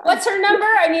 What's her number?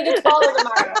 I need to call her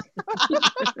tomorrow.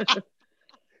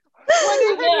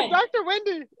 1-800 Dr.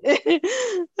 Wendy.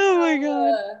 Oh my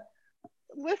god.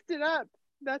 Lift it up.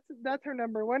 That's her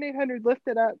number. 1-800 lift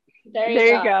it up. There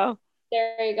you go.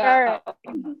 All right.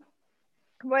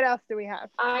 What else do we have?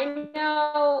 I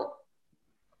know,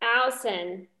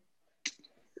 Allison.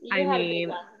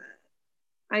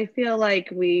 I feel like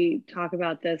we talk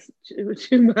about this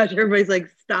too much. Everybody's like,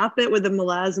 stop it with the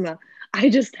melasma. I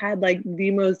just had like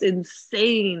the most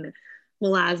insane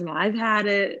melasma. I've had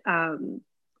it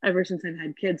ever since I've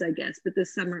had kids, I guess, but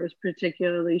this summer was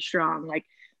particularly strong, like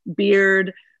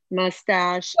beard,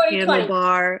 mustache,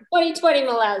 handlebar. 2020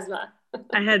 melasma.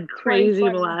 I had crazy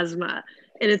melasma.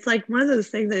 And it's like one of those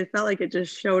things that I felt like it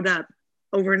just showed up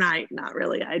overnight. Not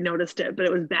really. I noticed it, but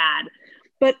it was bad.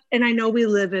 And I know we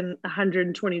live in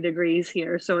 120 degrees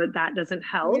here, so that doesn't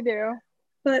help. We do.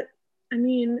 But I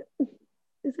mean,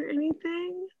 is there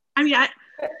anything? I mean,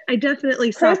 I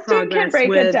definitely saw Kristen progress can break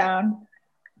with it down.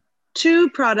 2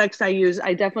 products I use.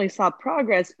 I definitely saw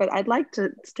progress, but I'd like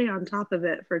to stay on top of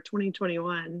it for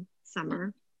 2021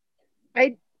 summer.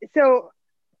 So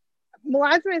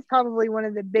melasma is probably one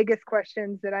of the biggest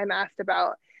questions that I'm asked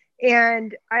about.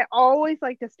 And I always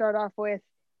like to start off with,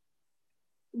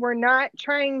 we're not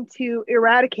trying to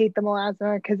eradicate the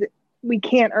melasma because we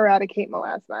can't eradicate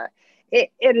melasma.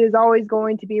 It is always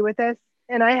going to be with us.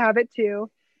 And I have it too.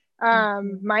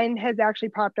 Mine has actually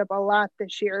popped up a lot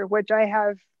this year, which I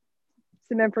have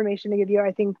some information to give you.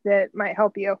 I think that might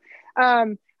help you.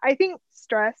 I think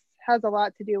stress has a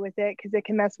lot to do with it because it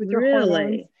can mess with your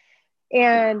hormones.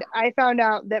 And I found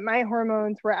out that my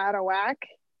hormones were out of whack,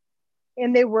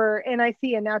 and I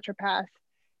see a naturopath.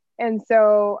 And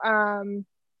so,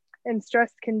 and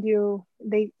stress can do,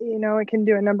 it can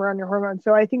do a number on your hormones.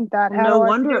 So I think that had a lot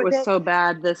wonder to do it with was so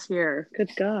bad this year.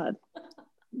 Good God.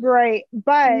 Right.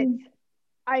 But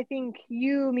I think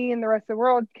you, me, and the rest of the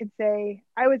world could say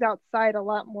I was outside a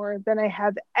lot more than I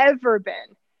have ever been.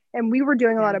 And we were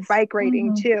doing a lot of bike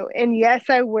riding too. And yes,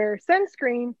 I wear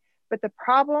sunscreen, but the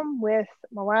problem with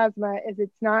melasma is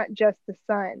it's not just the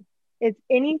sun. It's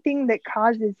anything that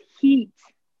causes heat.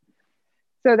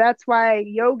 So that's why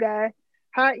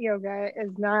hot yoga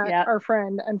is not our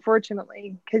friend,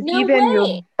 unfortunately, because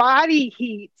your body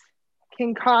heat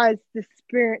can cause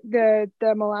the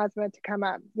melasma to come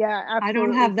up. Yeah, absolutely. I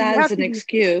don't have that as an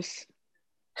excuse.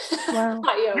 Wow.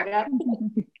 Hot yoga.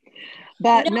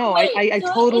 But I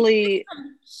totally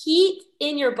heat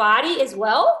in your body as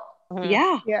well.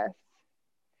 Yeah. Yes.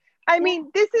 I mean,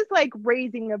 this is like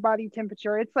raising a body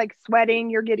temperature. It's like sweating,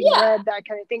 you're getting red, that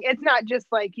kind of thing. It's not just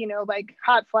like, like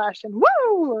hot flash and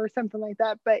woo or something like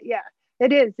that. But yeah,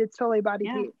 it is. It's totally body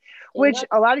heat, which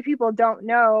a lot of people don't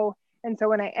know. And so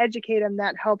when I educate them,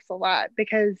 that helps a lot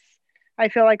because I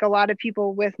feel like a lot of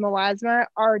people with melasma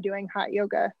are doing hot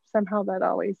yoga. Somehow that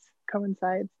always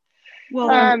coincides.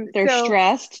 Well, they're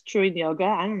stressed doing yoga.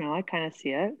 I don't know. I kind of see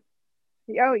it.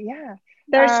 Oh, yeah.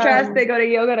 They're stressed. They go to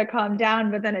yoga to calm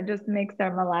down, but then it just makes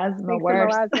their melasma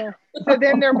worse. So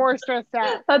then they're more stressed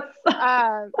out.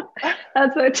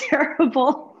 That's a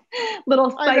terrible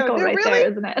little cycle there,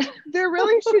 isn't it? There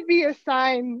really should be a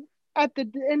sign at the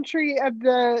entry of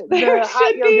the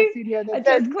hot yoga studio that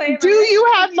says, "Do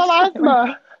you have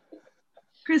melasma?"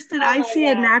 Kristen, I see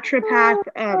a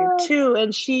naturopath too,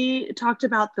 and she talked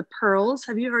about the pearls.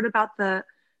 Have you heard about the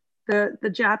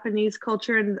Japanese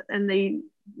culture and they,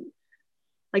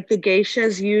 like the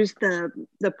geishas use the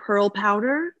pearl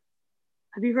powder?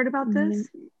 Have you heard about this?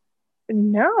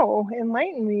 No,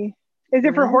 enlighten me. Is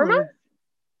it for hormones?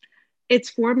 It's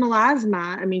for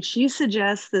melasma. I mean, she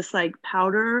suggests this like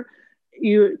powder.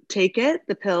 You take it,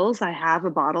 the pills. I have a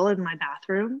bottle in my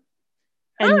bathroom.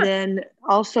 And then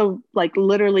also like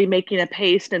literally making a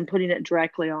paste and putting it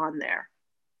directly on there.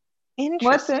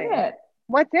 What's in it?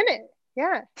 What's in it?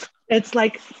 Yeah. It's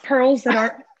like pearls that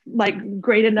aren't like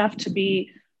great enough to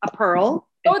be a pearl.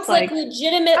 Oh, it's like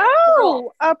legitimate.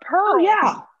 Oh, a pearl. Oh,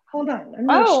 yeah. Hold on. I'm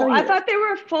gonna show you. I thought they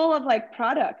were full of like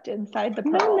product inside the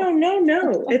pearl.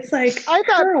 No. It's like I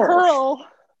thought pearls. pearl.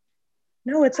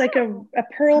 No, it's like a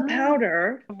pearl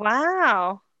powder.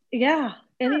 Wow. Yeah.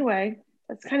 Anyway,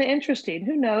 that's kind of interesting.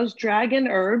 Who knows? Dragon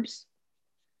herbs.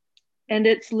 And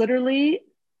it's literally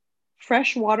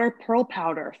freshwater pearl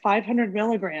powder, 500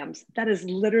 milligrams. That is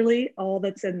literally all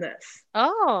that's in this.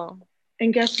 Oh.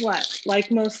 And guess what?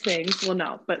 Like most things, well,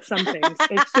 no, but some things,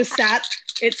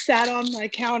 it sat on my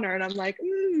counter and I'm like,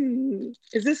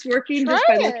 is this working just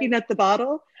by looking at the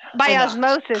bottle? By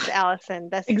osmosis, Allison.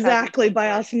 That's exactly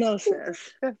by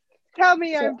osmosis. Tell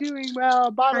me I'm doing well.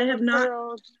 A bottle I have of not,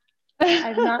 pearls.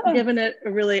 I've not given it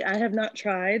I have not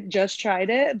just tried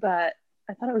it, but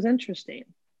I thought it was interesting.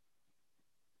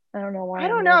 I don't know why. I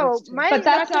don't know. But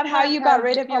that's not how you got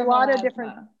rid of your a lot melasma. of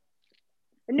different.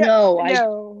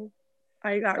 No.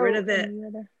 I got rid of it.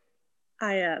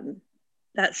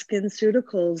 That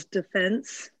SkinCeuticals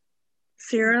defense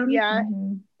serum. Yeah.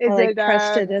 I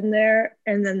pressed it in there,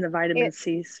 and then the vitamin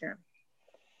C serum.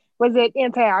 Was it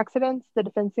antioxidants, the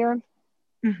defense serum?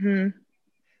 Mm-hmm.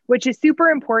 Which is super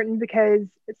important because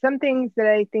some things that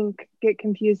I think get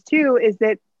confused too is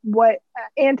that what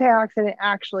antioxidant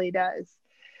actually does.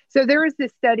 So there was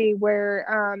this study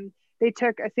where they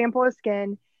took a sample of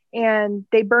skin and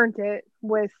they burnt it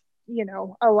with,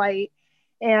 a light.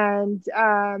 And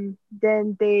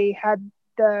then they had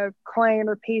the client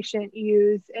or patient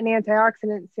use an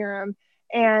antioxidant serum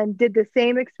and did the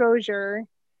same exposure,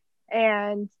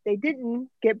 and they didn't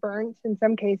get burnt in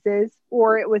some cases,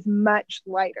 or it was much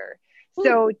lighter.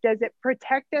 So does it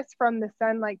protect us from the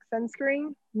sun like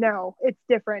sunscreen? No, it's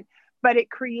different. But it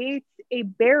creates a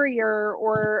barrier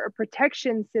or a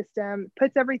protection system,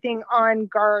 puts everything on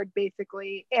guard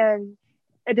basically, and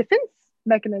a defense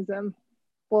mechanism,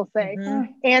 we'll say.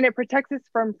 And it protects us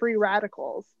from free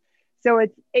radicals. So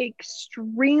it's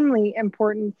extremely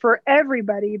important for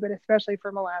everybody, but especially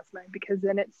for melasma, because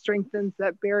then it strengthens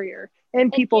that barrier.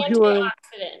 And people who are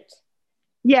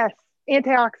yes,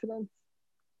 antioxidants.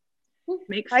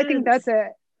 Makes sense.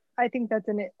 I think that's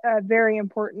a very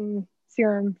important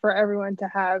serum for everyone to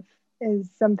have, is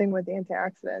something with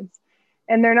antioxidants.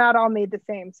 And they're not all made the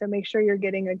same, so make sure you're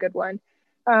getting a good one.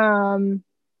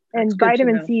 And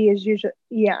vitamin C is usually,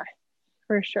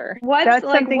 for sure. What does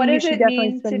it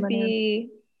mean to be?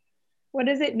 What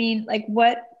does it mean? Like,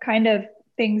 what kind of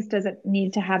things does it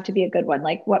need to have to be a good one?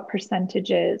 Like, what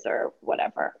percentages or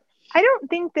whatever? I don't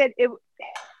think that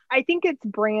I think it's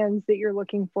brands that you're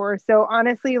looking for. So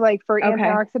honestly, like for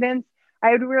antioxidants,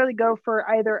 I would really go for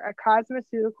either a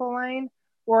cosmeceutical line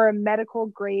or a medical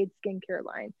grade skincare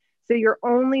line. So you're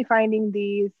only finding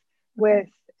these with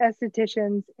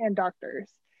estheticians and doctors.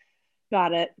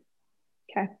 Got it.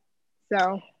 Okay.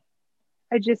 So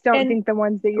I just don't think the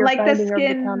ones that you're like finding the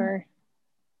over the counter.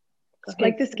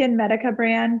 Like the Skin Medica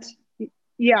brand.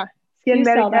 Yeah. Skin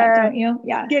Medica, sell that, don't you?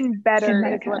 Yeah. Skin Better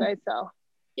is what I sell.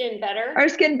 Skin Better? Or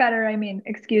Skin Better,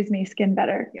 excuse me, Skin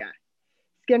Better. Yeah.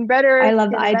 Skin Better. I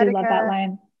do love that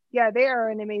line. Yeah, they are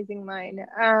an amazing line.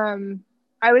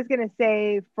 I was going to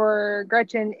say for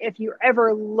Gretchen, if you're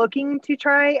ever looking to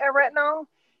try a retinol,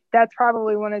 that's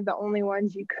probably one of the only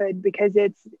ones you could, because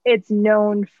it's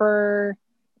known for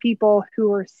people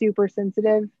who are super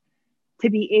sensitive to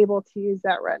be able to use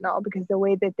that retinol because the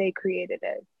way that they created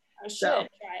it. I should try it.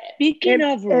 Speaking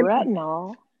of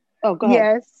retinol, go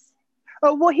ahead. Yes.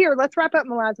 Oh, well, here, let's wrap up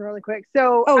melasma really quick.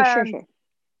 So, sure.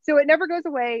 So it never goes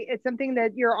away. It's something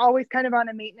that you're always kind of on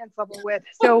a maintenance level with.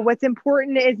 So what's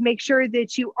important is make sure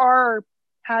that you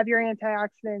have your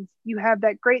antioxidants. You have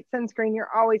that great sunscreen. You're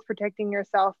always protecting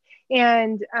yourself.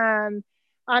 And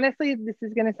honestly, this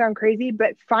is going to sound crazy,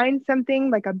 but find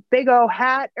something like a big old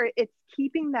hat, or it's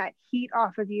keeping that heat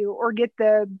off of you, or get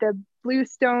the blue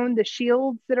stone, the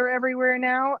shields that are everywhere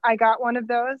now. I got one of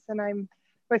those, and I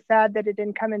was sad that it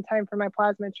didn't come in time for my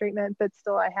plasma treatment, but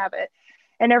still I have it.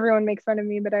 And everyone makes fun of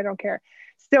me, but I don't care.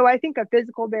 So I think a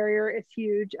physical barrier is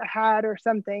huge, a hat or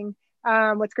something.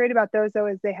 What's great about those though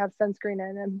is they have sunscreen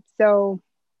in them. So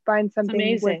find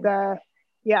something with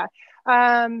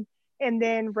and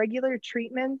then regular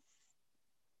treatments.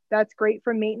 That's great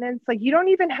for maintenance. Like you don't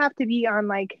even have to be on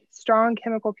like strong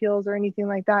chemical peels or anything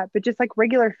like that, but just like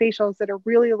regular facials that are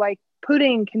really like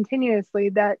putting continuously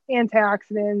that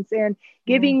antioxidants and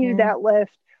giving you that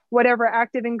lift. Whatever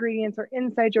active ingredients are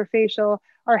inside your facial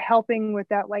are helping with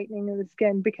that lightening of the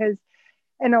skin, because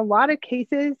in a lot of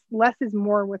cases, less is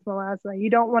more with melasma. You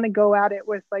don't want to go at it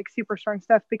with like super strong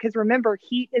stuff, because remember,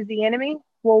 heat is the enemy.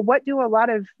 Well, what do a lot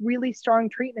of really strong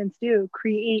treatments do?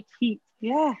 Create heat.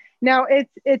 Yeah. Now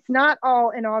it's not all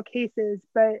in all cases,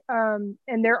 but and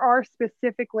there are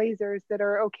specific lasers that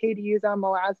are okay to use on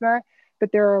melasma,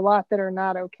 but there are a lot that are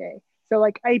not okay. So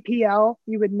like IPL,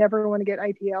 you would never want to get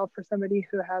IPL for somebody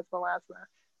who has melasma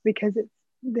because it's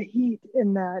the heat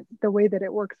in that, the way that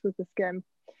it works with the skin.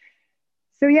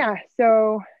 So yeah,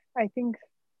 so I think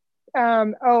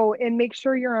oh, and make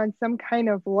sure you're on some kind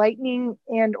of lightening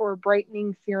and or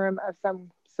brightening serum of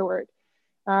some sort.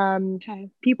 Okay.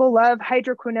 People love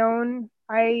hydroquinone.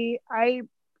 I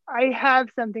have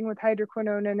something with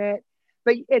hydroquinone in it,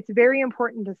 but it's very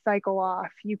important to cycle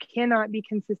off. You cannot be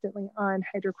consistently on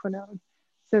hydroquinone,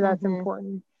 so that's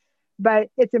important. But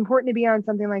it's important to be on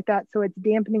something like that so it's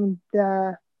dampening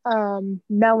the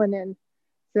melanin,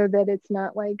 so that it's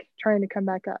not like trying to come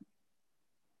back up.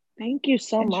 Thank you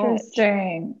so much.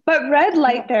 Interesting. But red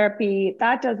light therapy,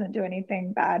 that doesn't do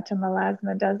anything bad to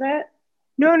melasma, does it?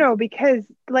 No, because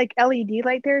like LED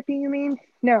light therapy, you mean?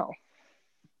 No.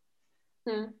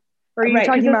 Or are you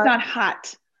talking about? It's not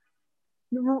hot.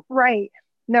 Right.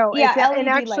 No. Yeah, it's LED and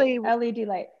actually, light. LED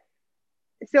light.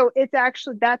 So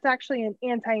that's actually an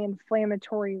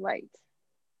anti-inflammatory light.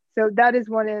 So that is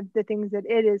one of the things that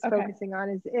it is focusing on,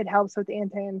 is it helps with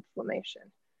anti-inflammation.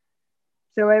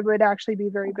 So it would actually be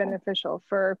very beneficial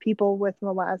for people with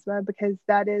melasma because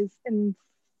that is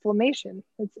inflammation.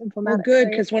 It's inflammatory. Well, good,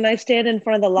 because when I stand in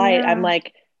front of the light, I'm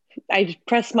like, I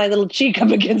press my little cheek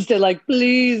up against it, like,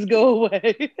 please go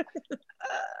away.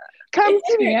 Come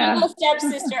to me. Your evil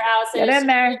stepsister, Allison. Get in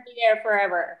there. It's going to be there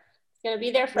forever. It's going to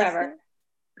be there forever.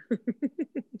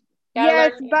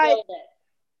 Yes,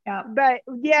 but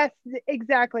yes,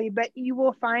 exactly. But you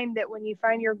will find that when you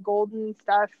find your golden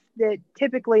stuff, that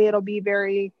typically it'll be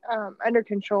very under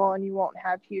control and you won't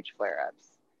have huge flare-ups.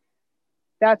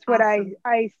 That's what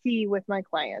I see with my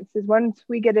clients, is once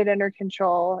we get it under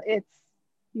control,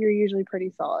 you're usually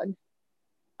pretty solid.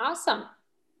 Awesome.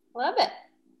 Love it.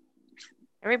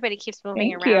 Everybody keeps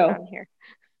moving around on here.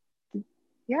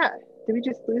 Yeah. Did we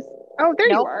just lose? Oh, there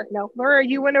you are. No, Laura,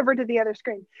 you went over to the other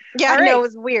screen. Yeah, I know, it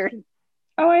was weird.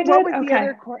 Oh, I did? What was the okay.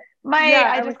 other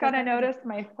I just got to notice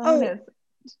my phone is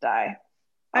die.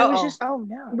 I was just,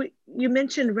 no. You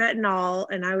mentioned retinol,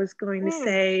 and I was going to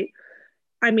say,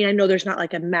 I mean, I know there's not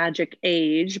like a magic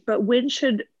age, but when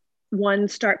should one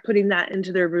start putting that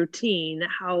into their routine?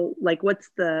 How, like, what's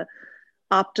the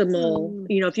optimal,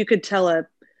 if you could tell a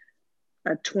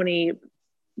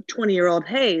 20-year-old,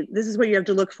 hey, this is what you have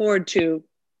to look forward to,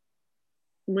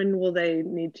 when will they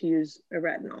need to use a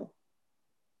retinol?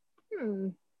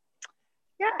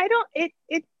 Yeah,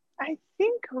 I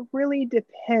think really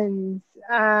depends.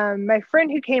 My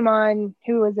friend who came on,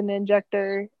 who was an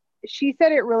injector, she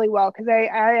said it really well, because I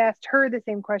asked her the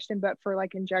same question, but for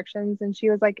like injections, and she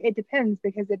was like, it depends,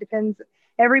 because it depends.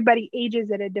 Everybody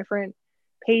ages at a different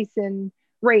pace and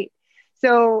rate.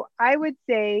 So I would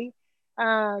say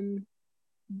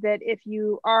that if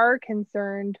you are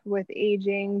concerned with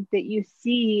aging, that you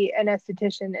see an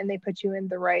esthetician and they put you in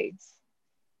the right,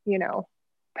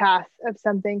 path of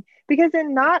something, because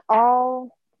not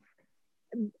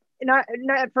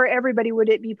for everybody would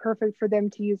it be perfect for them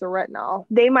to use a retinol.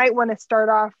 They might want to start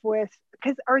off with,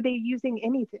 because are they using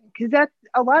anything? Because that's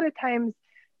a lot of times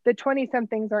the 20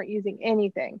 somethings aren't using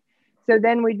anything. So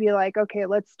then we'd be like, okay,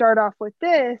 let's start off with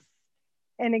this.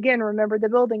 And again, remember the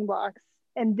building blocks,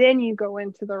 and then you go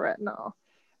into the retinol.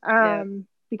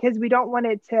 Because we don't want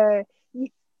it to,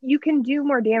 you can do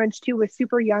more damage too with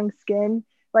super young skin,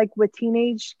 like with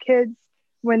teenage kids.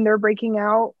 When they're breaking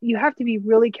out, you have to be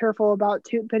really careful about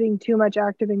putting too much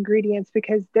active ingredients,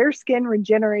 because their skin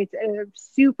regenerates at a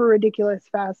super ridiculous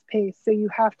fast pace. So you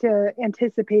have to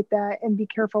anticipate that and be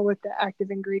careful with the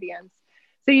active ingredients.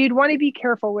 So you'd want to be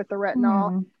careful with the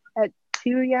retinol at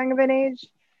too young of an age,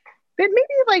 but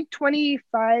maybe like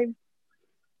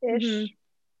 25-ish.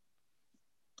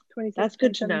 26, that's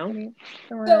good to know.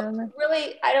 So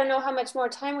really, I don't know how much more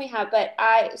time we have, but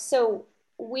I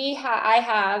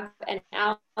have, and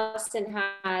Allison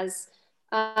has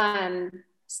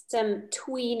some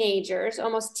tweenagers,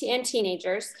 almost and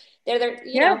teenagers.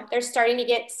 They're starting to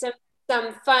get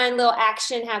some fun little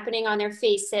action happening on their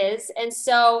faces. And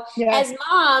so as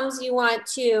moms, you want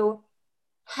to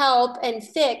help and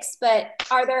fix, but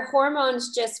are their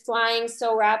hormones just flying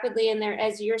so rapidly, and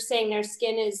as you're saying, their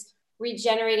skin is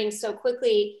regenerating so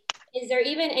quickly? Is there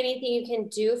even anything you can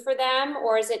do for them,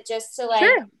 or is it just to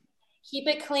keep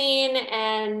it clean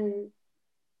and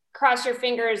cross your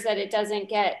fingers that it doesn't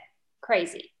get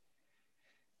crazy?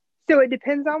 So it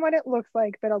depends on what it looks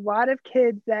like, but a lot of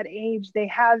kids that age, they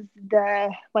have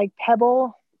the like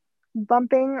pebble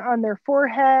bumping on their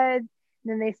forehead, and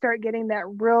then they start getting that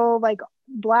real like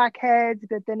blackheads,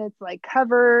 but then it's like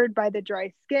covered by the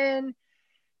dry skin.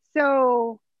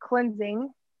 So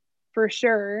cleansing for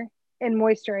sure, and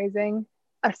moisturizing,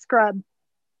 a scrub,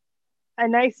 a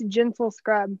nice gentle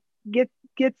scrub. Get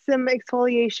some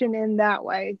exfoliation in that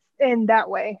way.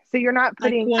 So you're not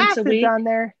putting like once a acids week on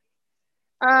there.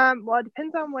 Well, it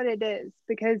depends on what it is,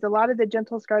 because a lot of the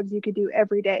gentle scrubs you could do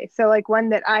every day. So like one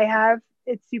that I have,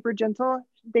 it's super gentle.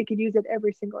 They could use it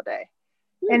every single day.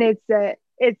 And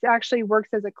it's actually works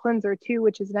as a cleanser too,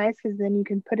 which is nice, because then you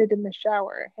can put it in the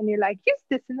shower and you're like, use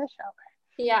this in the shower.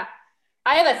 Yeah.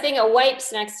 I have a thing of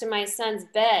wipes next to my son's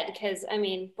bed, because I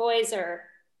mean, boys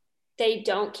they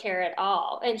don't care at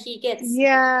all. And he gets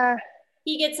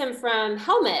them from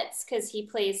helmets because he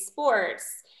plays sports.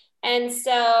 And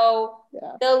so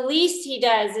the least he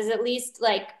does is at least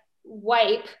like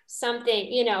wipe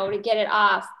something, to get it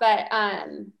off. But,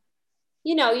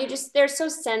 they're so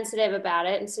sensitive about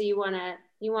it. And so you want to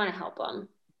help them,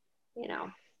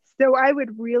 So I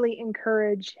would really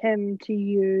encourage him to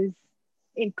use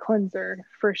a cleanser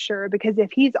for sure, because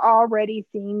if he's already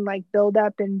seeing like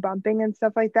buildup and bumping and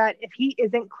stuff like that, if he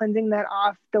isn't cleansing that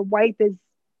off, the wipe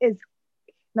is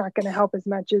not going to help as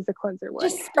much as a cleanser would.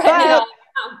 Just spread it all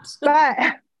out. But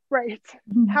right.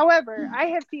 However, I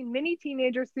have seen many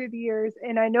teenagers through the years,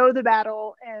 and I know the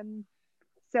battle. And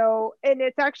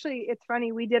it's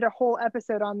funny. We did a whole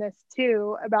episode on this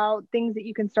too, about things that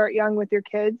you can start young with your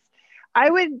kids. I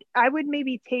would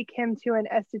maybe take him to an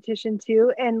esthetician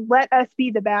too, and let us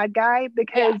be the bad guy,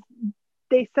 because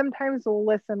they sometimes will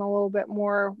listen a little bit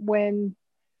more when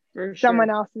someone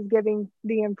else is giving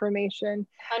the information.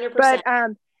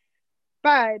 100%.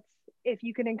 But if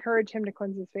you can encourage him to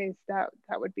cleanse his face, that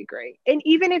would be great. And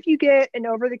even if you get an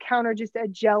over-the-counter, just a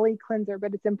jelly cleanser,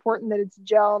 but it's important that it's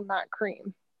gel, not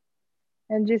cream.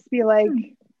 And just be like,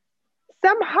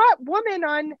 some hot woman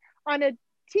on a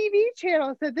TV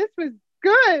channel said this was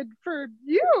good for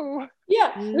you.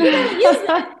 Yeah,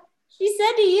 she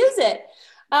said to use it.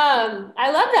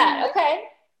 I love that. Okay.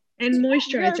 And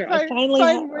moisturizer.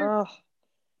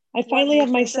 I finally have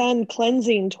my son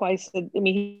cleansing twice.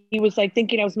 He was like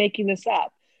thinking I was making this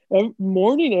up.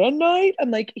 Morning and night.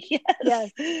 I'm like,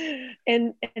 yes.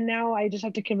 And now I just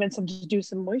have to convince him to do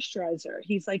some moisturizer.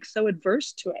 He's like so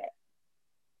adverse to it.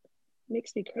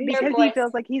 Makes me crazy. Because he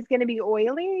feels like he's going to be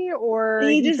oily, or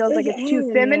he feels like it's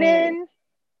too feminine.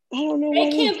 I don't know. They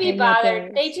can't be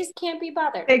bothered. They just can't be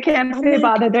bothered. They can't be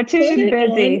bothered. They're too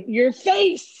busy. Your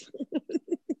face.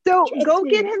 So go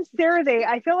get him CeraVe.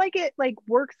 I feel like it like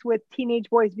works with teenage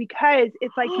boys, because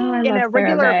it's like in a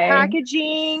regular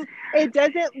packaging. It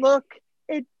doesn't look.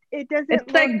 It doesn't. It's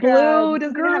look, like blue.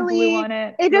 Doesn't girly. have blue on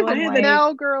it. It doesn't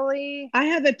smell girly. I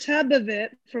have a tub of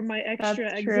it for my extra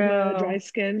eczema, dry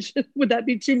skin. Would that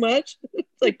be too much?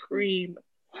 It's like cream.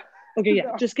 Okay,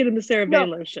 just get him the CeraVe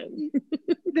lotion.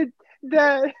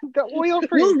 The oil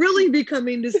free. We'll really be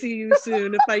coming to see you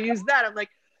soon if I use that. I'm like,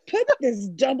 put this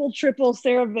double, triple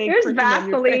CeraVe. Here's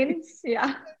Vaseline.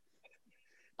 Yeah.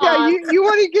 Yeah, you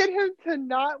want to get him to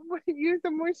not use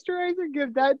the moisturizer?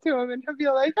 Give that to him, and he'll be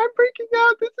like, "I'm freaking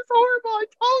out. This is horrible. I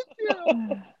told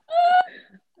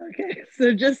you." Okay,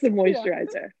 so just the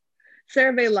moisturizer,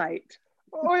 CeraVe Light,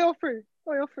 oil free.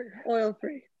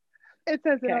 It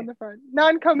says it on the front.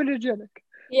 Non-comedogenic.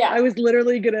 Yeah, I was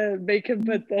literally gonna make him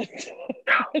put this.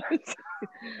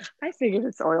 I figured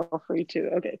it's oil free too.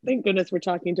 Okay, thank goodness we're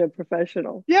talking to a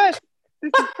professional. Yes.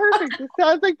 This is perfect. It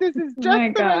sounds like this is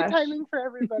just the right timing for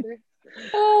everybody.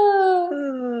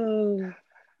 Oh,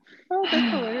 that's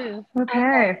hilarious.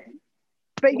 Okay.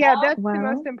 But yeah, that's the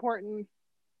most important.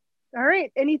 All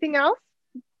right. Anything else?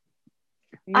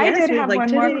 I did have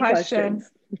one more question.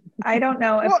 I don't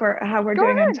know if how we're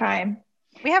doing on time.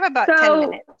 We have about 10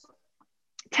 minutes.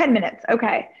 10 minutes.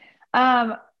 Okay.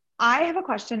 I have a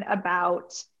question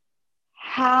about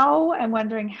I'm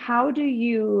wondering, how do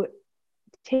you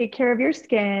take care of your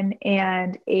skin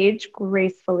and age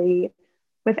gracefully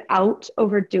without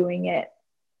overdoing it?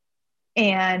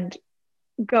 And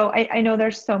I know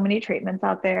there's so many treatments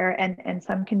out there, and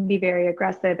some can be very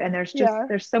aggressive, and there's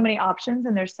so many options,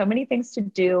 and there's so many things to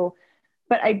do,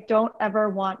 but I don't ever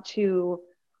want to,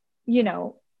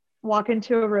 walk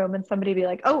into a room and somebody be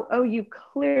like, oh, you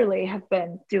clearly have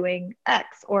been doing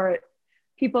X, or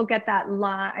people get that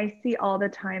line. I see all the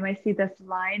time. I see this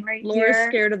line right here. Laura's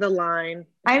scared of the line.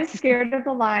 I'm scared of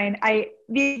the line.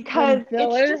 Because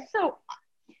it's just so,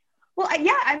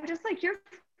 I'm just like, your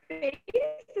face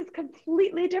is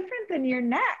completely different than your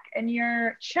neck and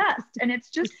your chest. And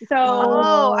it's just so.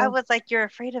 Oh, I was like, you're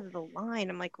afraid of the line.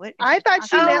 I'm like, what? I thought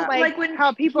she meant like when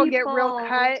how people get real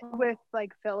cut with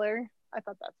like filler. I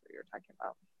thought that's what you were talking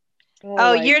about. Oh,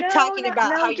 like, you're No, talking no,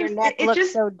 about no, how your just neck it looks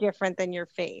just so different than your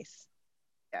face.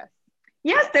 Yes.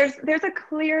 yes, there's a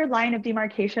clear line of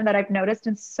demarcation that I've noticed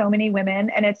in so many women,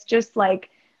 and it's just like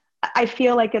I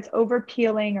feel like it's over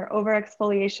peeling or over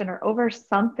exfoliation or over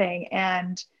something,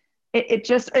 and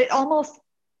it almost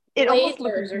looks Lasers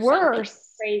or something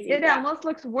worse. crazy. It Yeah. almost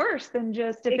looks worse than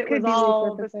just if It it could was be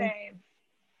all the repurposing. same.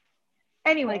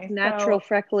 Anyway, like natural so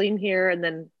freckling here and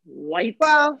then white.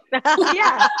 Well,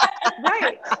 yeah,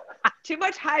 right. Too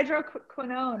much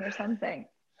hydroquinone or something.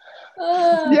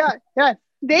 yeah, yes.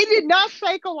 They did not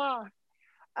cycle off.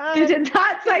 You did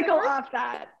not so the cycle first- off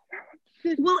that.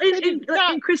 Well, they did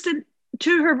not. and Kristen,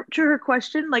 to her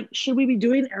question, like, should we be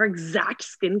doing our exact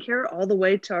skincare all the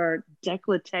way to our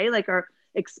décolleté, like our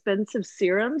expensive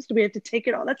serums? Do we have to take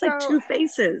it all? That's like So- 2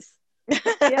 faces. Yeah,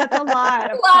 it's a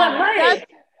lot of A lot of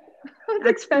product. money.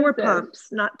 That's 4 expensive.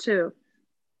 pumps, not 2.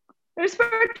 There's for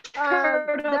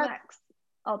turtlenecks that's-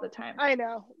 all the time. I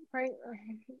know, right?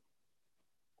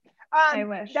 I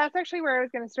wish. That's actually where I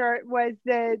was going to start. Was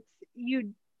that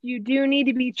you do need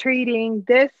to be treating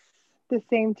this the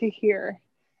same to here.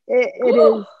 It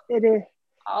Ooh. is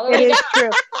All the it way is down. true.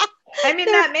 I mean,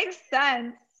 that makes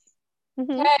sense.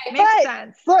 Mhm. Okay. Makes But-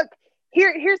 sense. Look,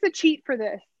 here's the cheat for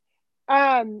this.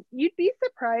 You'd be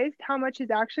surprised how much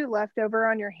is actually left over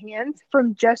on your hands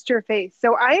from just your face.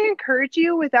 So I encourage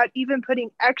you, without even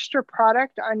putting extra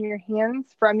product on your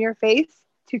hands from your face,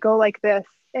 to go like this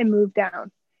and move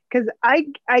down. Because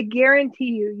I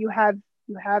guarantee you have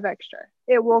extra.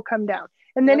 It will come down.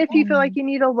 And then if you feel like you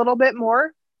need a little bit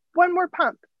more, one more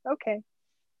pump. Okay,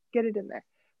 get it in there.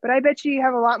 But I bet you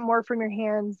have a lot more from your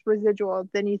hands residual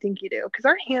than you think you do. Because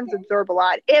our hands absorb a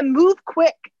lot and move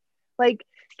quick. Like,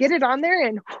 get it on there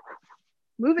and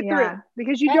move it through,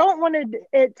 because you don't want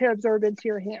it to absorb into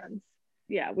your hands.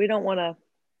 Yeah, we don't want to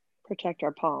protect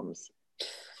our palms.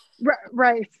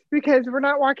 Right, because we're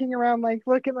not walking around like,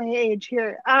 look at my age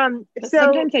here. But So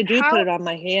sometimes I do put it on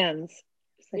my hands.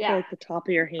 It's like the top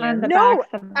of your On hand. the No, backs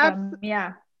of them.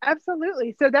 Yeah.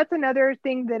 Absolutely. So that's another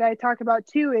thing that I talk about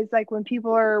too, is like when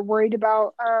people are worried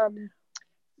about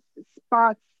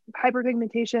spots,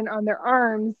 hyperpigmentation on their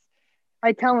arms,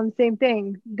 I tell them same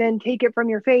thing. Then take it from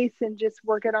your face and just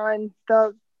work it on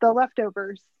the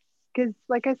leftovers. Because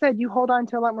like I said, you hold on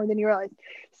to a lot more than you realize.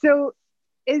 So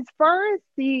as far as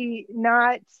the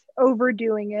not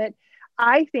overdoing it,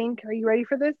 I think, are you ready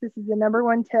for this? This is the number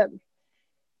one tip.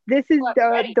 This is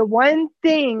the one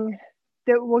thing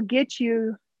that will get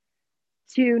you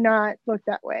to not look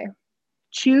that way.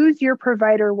 Choose your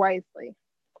provider wisely.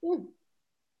 Okay.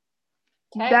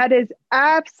 That is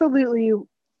absolutely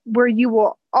where you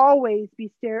will always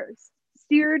be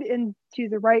steered into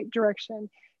the right direction,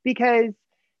 because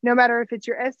no matter if it's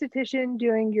your esthetician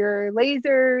doing your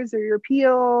lasers or your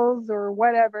peels or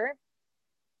whatever,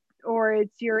 or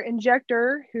it's your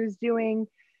injector who's doing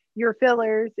your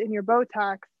fillers and your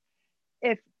Botox,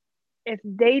 if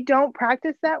they don't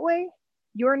practice that way,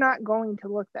 you're not going to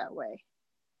look that way,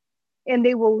 and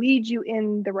they will lead you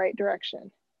in the right direction.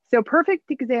 So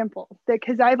perfect example,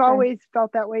 because I've always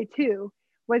felt that way too,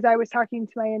 was I was talking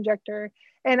to my injector,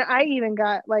 and I even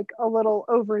got like a little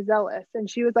overzealous, and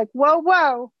she was like,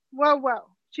 whoa.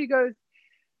 She goes,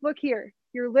 look here,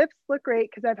 your lips look great,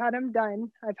 because I've had them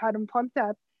done. I've had them plumped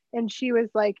up. And she was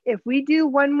like, if we do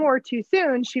one more too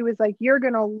soon, she was like, you're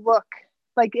going to look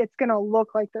like it's going to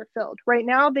look like they're filled. Right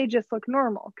now, they just look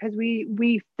normal because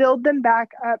we filled them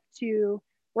back up to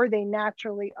where they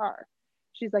naturally are.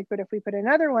 She's like, but if we put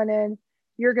another one in,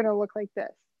 you're going to look like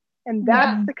this. And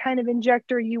that's the kind of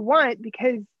injector you want,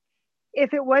 because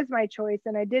if it was my choice,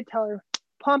 and I did tell her,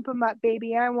 pump them up,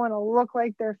 baby, I want to look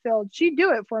like they're filled, she'd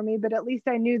do it for me, but at least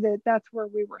I knew that that's where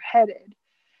we were headed.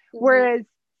 Whereas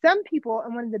some people,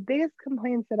 and one of the biggest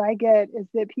complaints that I get is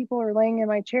that people are laying in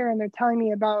my chair and they're telling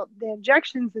me about the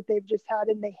injections that they've just had,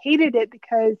 and they hated it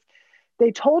because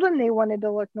they told them they wanted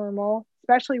to look normal,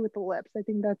 especially with the lips. I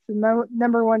think that's the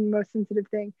number one most sensitive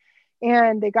thing.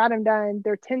 And they got them done.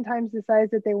 They're 10 times the size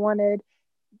that they wanted.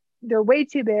 They're way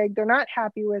too big. They're not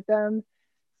happy with them.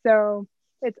 So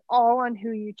it's all on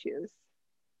who you choose.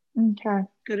 Okay.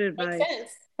 Good advice. Makes sense.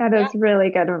 That is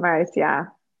really good advice. Yeah.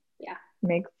 Yeah.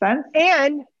 Makes sense.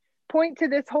 And point to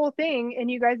this whole thing in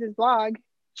you guys' blog,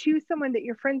 choose someone that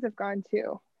your friends have gone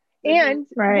to. And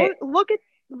look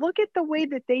at the way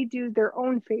that they do their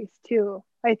own face too.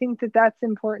 I think that that's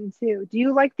important too. Do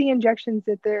you like the injections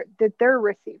that they're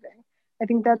receiving? I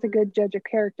think that's a good judge of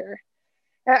character,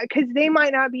 because they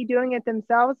might not be doing it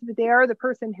themselves, but they are the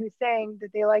person who's saying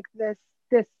that they like this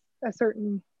a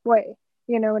certain way.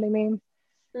 You know what I mean?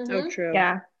 So true.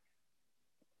 Yeah.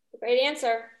 Great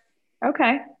answer.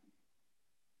 Okay.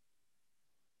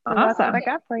 So that's what Awesome. I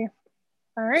got for you.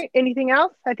 All right. Anything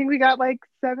else? I think we got like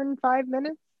 5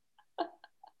 minutes.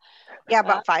 Yeah,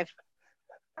 about 5.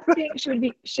 Should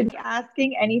we be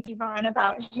asking anything, Yvonne,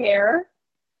 about hair?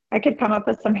 I could come up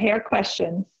with some hair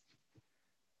questions.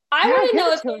 I Yeah, want to give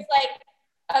know it if to there's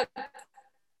like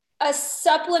a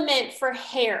supplement for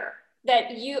hair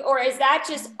that you, or is that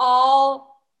just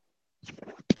all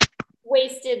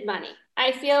wasted money?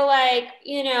 I feel like,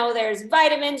 you know, there's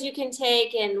vitamins you can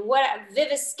take and what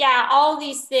Viviscal, all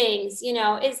these things, you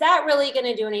know, is that really going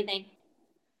to do anything?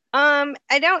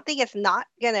 I don't think it's not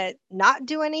gonna not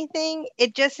do anything.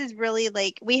 It just is really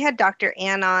like we had Dr.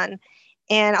 Ann on,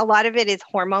 and a lot of it is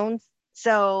hormones.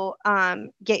 So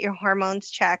get your hormones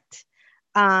checked,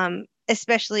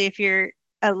 especially if you're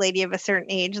a lady of a certain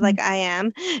age like I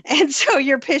am, and so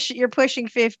you're pushing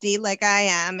 50 like I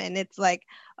am, and it's like,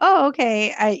 oh,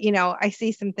 okay, I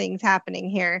see some things happening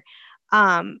here.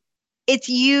 It's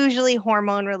usually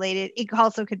hormone related. It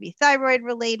also could be thyroid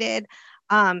related.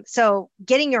 So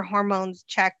getting your hormones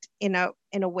checked in a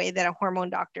way that a hormone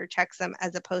doctor checks them,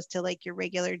 as opposed to like your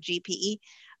regular GP,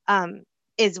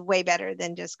 is way better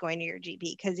than just going to your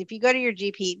GP. Because if you go to your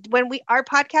GP, our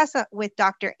podcast with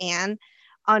Dr. Ann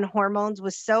on hormones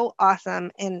was so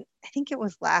awesome, and I think it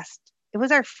was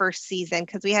our first season,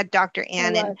 because we had Dr.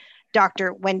 Ann and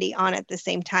Dr. Wendy on at the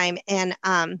same time, and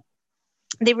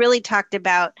they really talked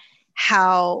about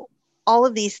how all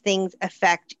of these things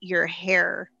affect your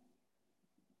hair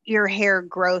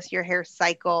growth, your hair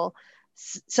cycle,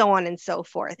 so on and so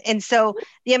forth. And so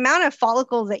the amount of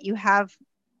follicles that you have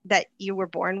that you were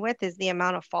born with is the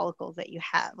amount of follicles that you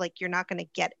have. Like, you're not going to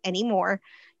get any more,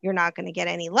 you're not going to get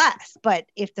any less. But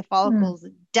if the follicles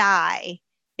die,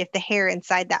 if the hair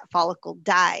inside that follicle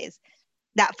dies,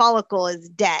 that follicle is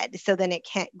dead. So then it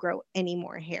can't grow any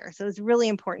more hair. So it's really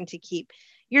important to keep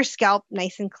your scalp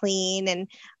nice and clean. And,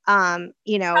 how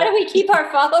do we keep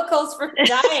our follicles from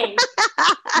dying?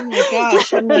 Oh my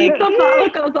gosh. I'm like, the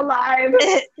follicles alive.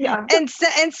 Yeah. And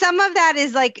some of that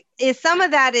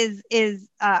is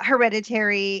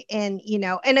hereditary, and,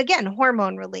 and again,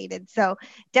 hormone related. So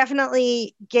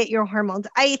definitely get your hormones.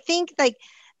 I think like,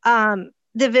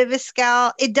 the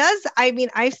Viviscal, it does. I mean,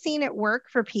 I've seen it work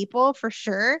for people for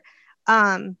sure.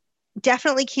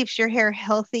 Definitely keeps your hair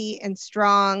healthy and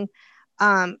strong.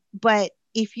 But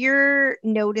if you're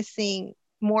noticing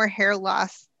more hair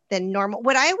loss than normal,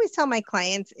 what I always tell my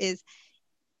clients is,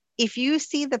 if you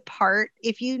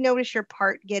notice your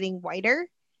part getting whiter,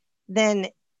 then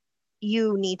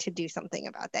you need to do something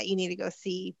about that. You need to go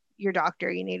see your doctor.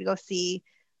 You need to go see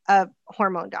a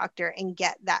hormone doctor and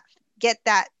get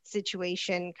that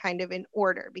situation kind of in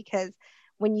order, because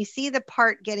when you see the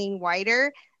part getting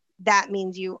whiter, that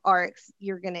means you're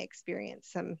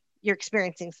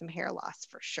experiencing some hair loss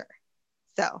for sure.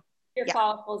 So your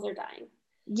follicles are dying.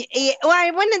 Yeah, well,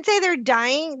 I wouldn't say they're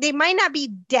dying. They might not be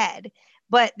dead,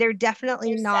 but they're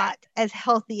definitely not as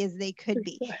healthy as they could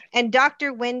be. And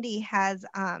Dr. Wendy has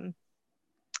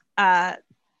the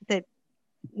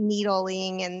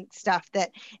needling and stuff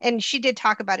and she did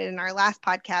talk about it in our last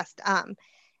podcast,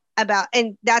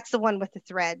 and that's the one with the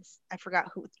threads. I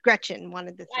forgot who. Gretchen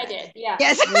wanted the threads. I did, yeah.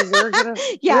 Yes.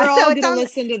 We're all gonna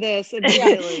listen to this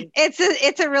immediately.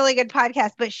 It's a really good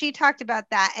podcast, but she talked about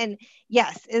that, and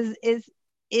yes,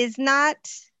 is not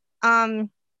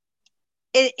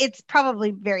it's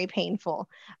probably very painful,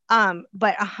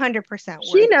 but 100%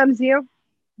 she numbs you.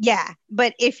 Yeah,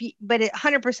 but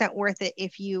 100% worth it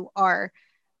if you are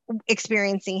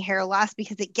experiencing hair loss,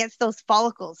 because it gets those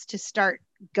follicles to start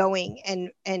going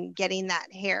and getting that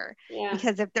hair. Yeah.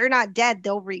 Because if they're not dead,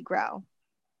 they'll regrow.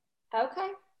 Okay.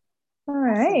 All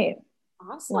right.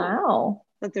 Awesome. Wow.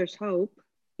 But there's hope.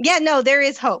 Yeah, no, there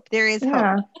is hope. There is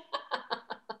hope.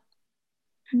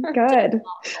 Good.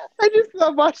 I just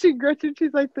love watching Gretchen.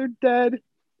 She's like, they're dead.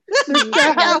 They're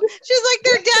dead. I know. She's like,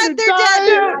 they're dead.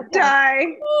 They're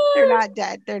dead. They're not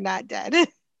dead. They're not dead.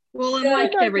 Well, and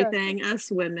like everything,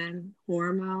 us women,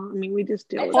 hormone. I mean, we just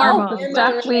deal with hormones.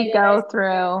 Stuff we go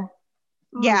through.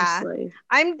 Honestly.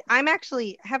 Yeah, I'm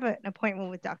actually have an appointment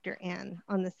with Dr. Ann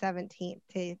on the 17th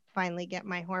to finally get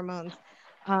my hormones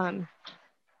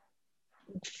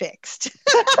fixed.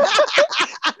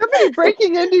 Somebody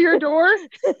breaking into your door?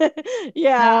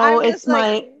 Yeah. No, it's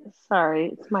my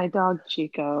dog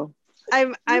Chico.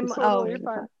 I'm totally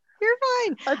fine. You're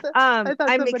fine.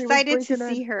 I'm excited to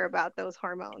see her about those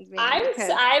hormones, man.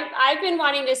 I've been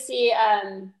wanting to see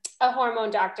a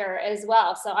hormone doctor as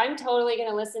well. So I'm totally going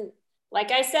to listen. Like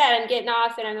I said, I'm getting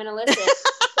off and I'm going to listen.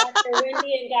 Dr.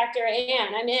 Wendy and Dr.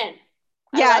 Ann, I'm in.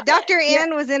 Yeah, Dr.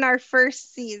 Ann was in our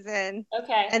first season.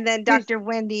 Okay. And then Dr.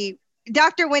 Wendy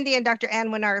Dr. Wendy and Dr.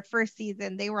 Ann, when our first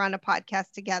season, they were on a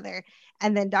podcast together.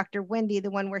 And then Dr. Wendy,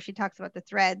 the one where she talks about the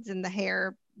threads and the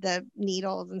hair, the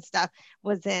needles and stuff,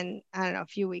 was in, I don't know, a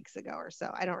few weeks ago or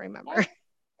so. I don't remember.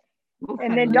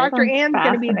 And then Dr. Ann's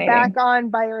going to be back on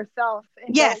by herself.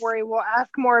 And don't worry, we'll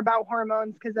ask more about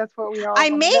hormones because that's what we all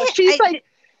want to know. She's like,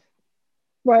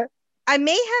 what? I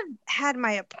may have had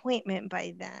my appointment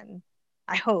by then.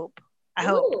 I hope. I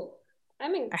hope.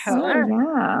 I'm excited.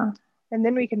 Yeah. And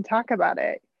then we can talk about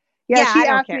it. Yeah, she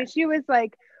asked me, she was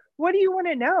like, what do you want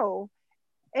to know?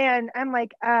 And I'm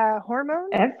like, hormones?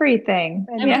 Everything.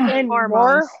 And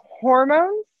more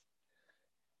hormones?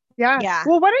 Yeah.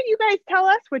 Well, why don't you guys tell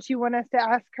us what you want us to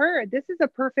ask her? This is a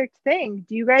perfect thing.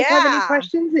 Do you guys have any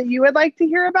questions that you would like to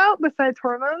hear about besides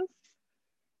hormones?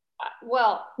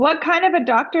 Well, what kind of a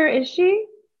doctor is she?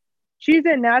 She's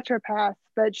a naturopath,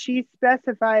 but she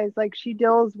specifies, like, she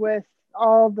deals with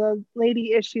all the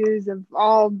lady issues of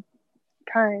all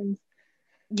kinds.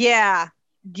 Yeah,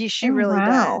 she really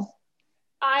does.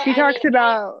 She talks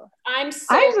about. I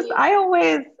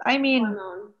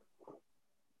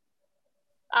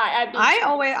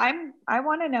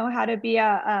want to know how to be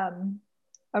a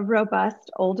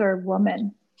robust older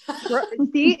woman.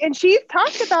 See, and she's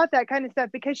talked about that kind of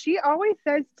stuff because she always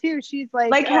says too, she's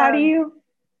like how do you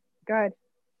go ahead.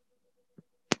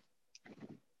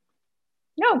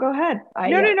 No, go ahead.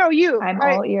 No, you. I'm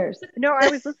all ears. No, I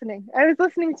was listening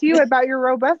to you about your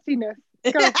robustiness.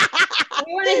 Go.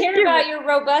 We want to hear about your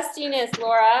robustiness,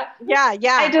 Laura. Yeah.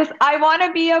 I want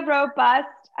to be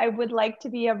I would like to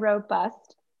be a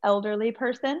robust elderly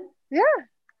person. Yeah.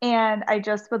 And I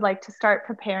just would like to start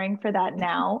preparing for that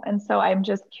now. And so I'm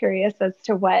just curious as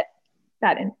to what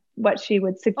she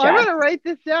would suggest. I'm going to write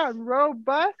this down.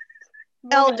 Robust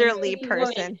elderly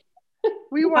person.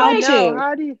 We want to know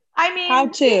how do you...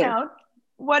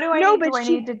 what do I need? I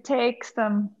need to take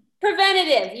some...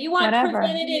 Preventative. You want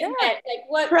preventative. Like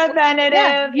what? Preventative.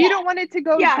 Yeah. You don't want it to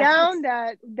go down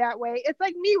that way. It's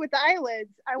like me with the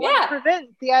eyelids. I want to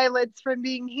prevent the eyelids from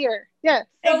being here. Yes.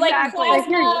 So exactly. Like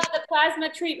the plasma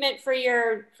treatment for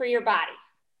your body.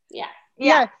 Yeah.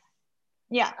 Yes.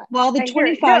 Yeah. While the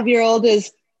 25-year-old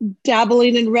is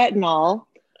dabbling in retinol,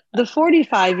 the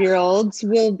 45-year-olds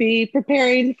will be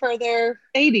preparing for their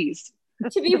 80s.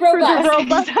 To be robust.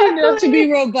 To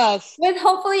be robust. With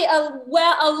hopefully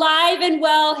alive and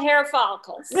well hair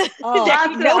follicles.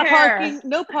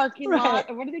 No parking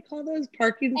lot. What do they call those?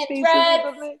 Parking spaces?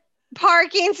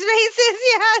 Parking spaces,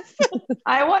 yes.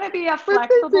 I want to be a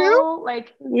flexible,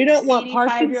 we don't want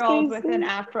parking spaces with an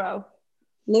afro.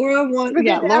 Laura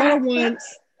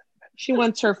wants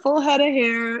her full head of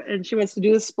hair and she wants to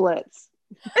do the splits.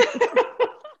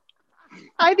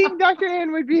 I think Dr.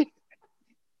 Ann would be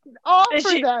all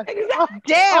for that.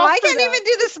 Damn, I can't even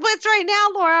do the splits right now,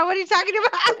 Laura. What are you talking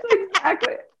about?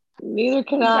 Exactly. Neither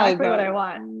can I. Exactly what I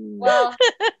want. Well,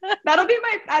 that'll be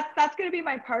that's going to be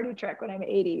my party trick when I'm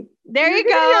 80. There you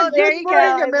go. There you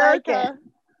go. America.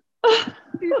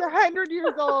 She's 100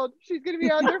 years old. She's going to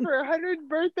be out there for her 100th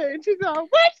birthday, and she's all,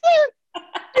 what's this?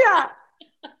 Yeah.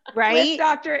 Right.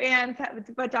 But Dr. Ann's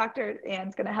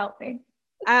going to help me.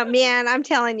 Man, I'm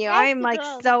telling you, I'm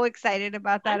so excited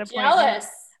about that appointment. Jealous.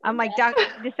 I'm like,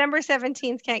 December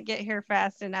 17th can't get here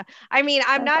fast enough. I mean,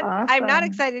 I'm not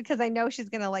excited because I know she's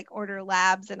going to order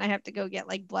labs and I have to go get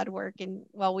blood work. And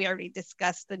we already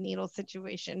discussed the needle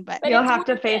situation, but you'll have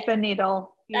to face a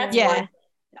needle. That's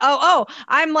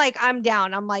I'm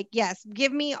down. I'm like, yes,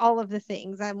 give me all of the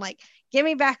things. I'm like, give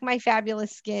me back my fabulous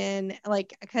skin.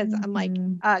 Cause I'm like,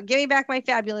 give me back my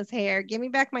fabulous hair. Give me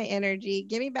back my energy.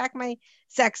 Give me back my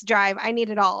sex drive. I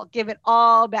need it all. Give it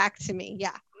all back to me.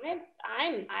 Yeah.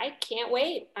 I can't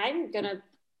wait. I'm gonna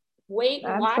wait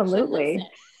and watch. Absolutely.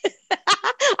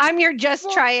 I'm your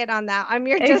try it on that. I'm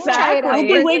your try it on. I'll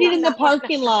be waiting in the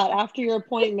parking lot after your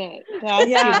appointment to ask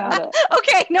you about it.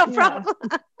 Okay, no problem.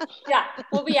 Yeah,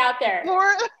 we'll be out there.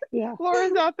 Laura's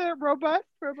out there, robust.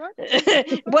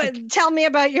 Tell me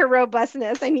about your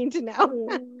robustness. I need to know.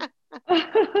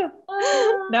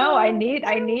 No, I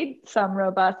need some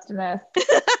robustness.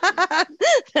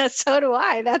 So do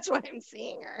I. That's why I'm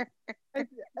seeing her. I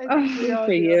think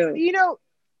for you. You know,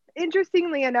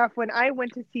 interestingly enough, when I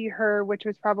went to see her, which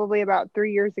was probably about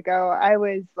 3 years ago, I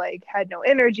was had no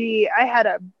energy. I had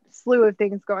a slew of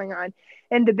things going on.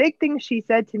 And the big thing she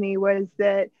said to me was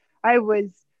that I was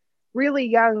really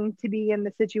young to be in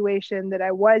the situation that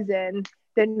I was in,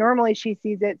 that normally she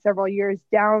sees it several years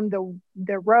down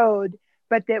the road,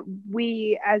 but that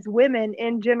we as women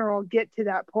in general get to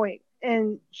that point.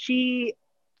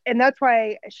 And that's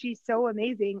why she's so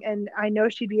amazing. And I know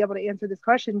she'd be able to answer this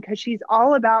question because she's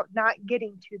all about not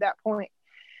getting to that point.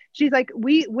 she's like,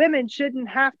 we women shouldn't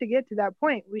have to get to that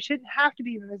point. We shouldn't have to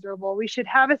be miserable. We should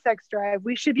have a sex drive.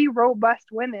 We should be robust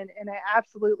women. And I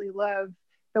absolutely love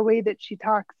the way that she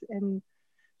talks, and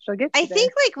she'll get I to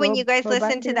think there. like when you guys Go back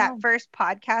listen to your that home. first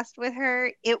podcast with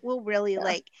her, it will really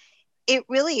I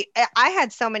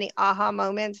had so many aha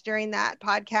moments during that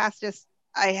podcast. Just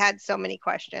I had so many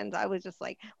questions. I was just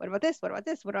like, what about this? What about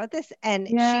this? What about this? And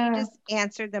she just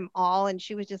answered them all. And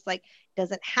she was just like,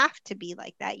 doesn't have to be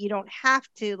like that. You don't have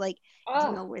to like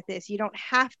deal with this. You don't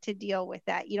have to deal with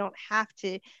that. You don't have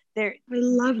to I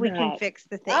love we that. can fix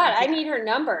the things. God, I need her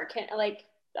number.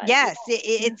 Yes,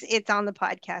 it's on the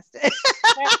podcast. There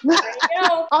you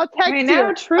go. I'll text I know,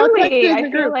 you. truly. I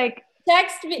feel group. like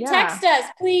Text us,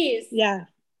 please. Yeah.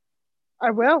 I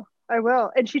will.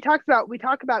 And we talk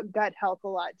about gut health a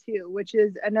lot too, which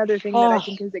is another thing that I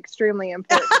think is extremely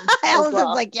important. Allison's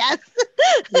well. like, yes.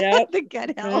 Yep. The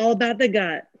gut health. All about the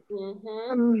gut. It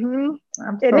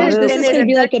is. This And is going to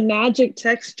be like a magic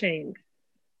text chain.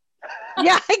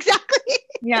 Yeah, exactly.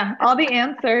 Yeah, all the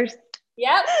answers.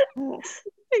 Yep.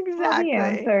 Exactly. All the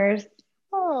answers.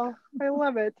 Oh, I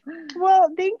love it. Well,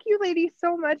 thank you, ladies,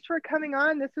 so much for coming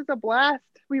on. This was a blast.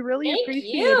 We really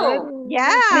appreciate it.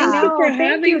 Yeah. Thank you for Thank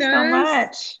having you us. so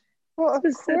much. Well, of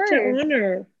This is course. such an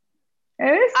honor. It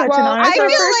is such Well, an honor. I It's our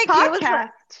feel first like it was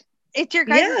podcast. It's your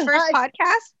guys' Yeah. first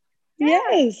podcast?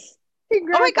 Yes.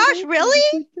 Oh my gosh,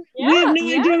 really? Yeah. We have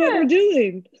no idea what we're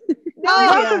doing.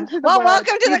 Oh,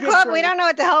 welcome to the did club. We great. don't know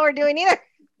what the hell we're doing either.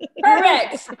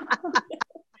 Perfect.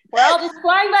 We're all just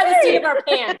flying by the seat of our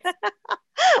pants.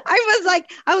 I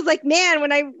was like, man,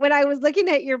 when I was looking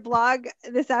at your blog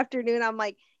this afternoon, I'm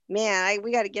like, man,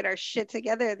 we got to get our shit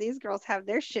together. These girls have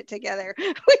their shit together. We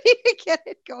need to get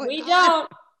it going. We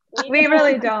don't. We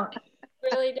really don't.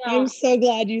 Really don't. I'm so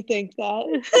glad you think that.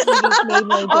 You just made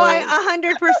my day. Oh, I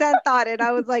 100% thought it.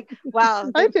 I was like, wow,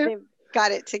 I do. they've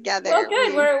got it together. Well,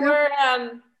 good. We're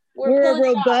We're a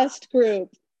pulling it off. robust group.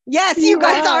 Yes, you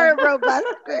guys are a robust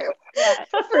group. Yeah.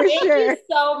 For Thank sure. you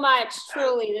so much.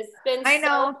 Truly, this has been I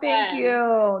know. so Thank fun.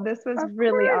 you. This was Of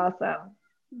really course. awesome.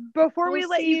 Before we We'll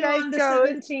let see you guys on the go,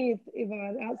 17th,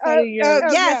 Yvonne, outside of your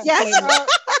yes.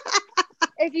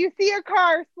 if you see a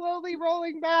car slowly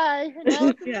rolling by,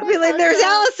 Yeah. There's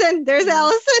Allison. There's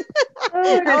Allison.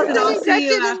 Kristen, I'll Gretchen see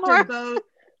you and Laura.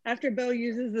 after Bo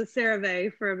uses the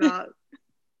CeraVe for about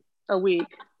a week.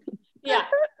 Yeah.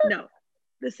 No,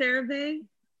 the CeraVe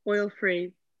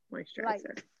oil-free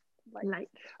moisturizer. Light.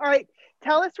 All right.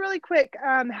 Tell us really quick,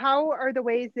 how are the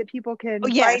ways that people can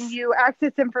yes. find you,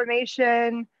 access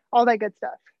information, all that good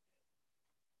stuff?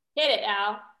 Hit it,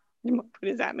 Al. What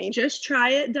does that mean?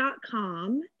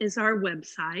 JustTryIt.com is our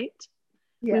website.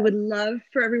 Yeah. We would love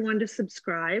for everyone to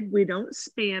subscribe. We don't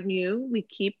spam you. We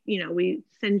keep, we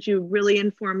send you really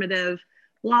informative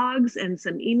blogs and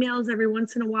some emails every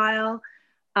once in a while.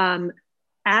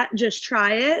 At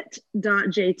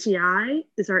justtryit.jti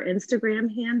is our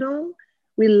Instagram handle.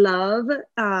 We love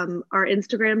our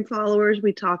Instagram followers.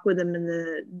 We talk with them in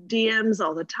the DMs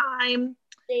all the time.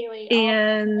 Daily.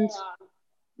 And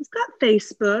we've got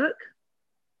Facebook.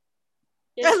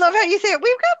 I love how you say it.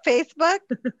 We've got Facebook.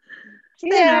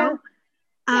 Yeah.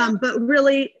 But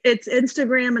really it's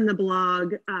Instagram and the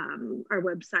blog, our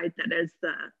website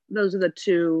those are the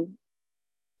two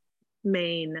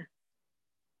main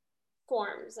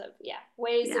forms of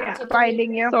ways of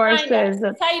finding you. Sources.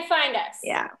 That's how you find us.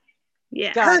 Yeah.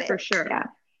 Got it. For sure. Yeah.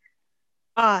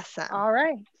 Awesome. All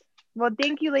right. Well,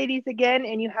 thank you, ladies, again,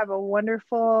 and you have a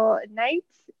wonderful night.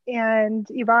 And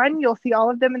Yvonne, you'll see all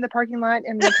of them in the parking lot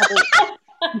in a couple weeks.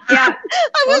 Yeah.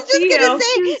 I was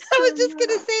just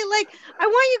gonna say, like, I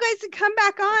want you guys to come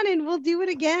back on and we'll do it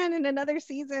again in another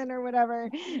season or whatever.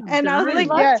 And I was like,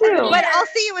 love to. but I'll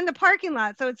see you in the parking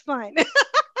lot, so it's fine.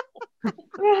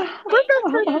 We're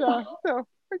best friends now, so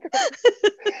we're good.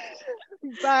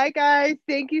 Bye, guys.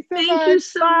 Thank you so much. Thank you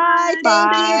so much. Bye. Thank you.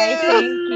 Bye. Thank you.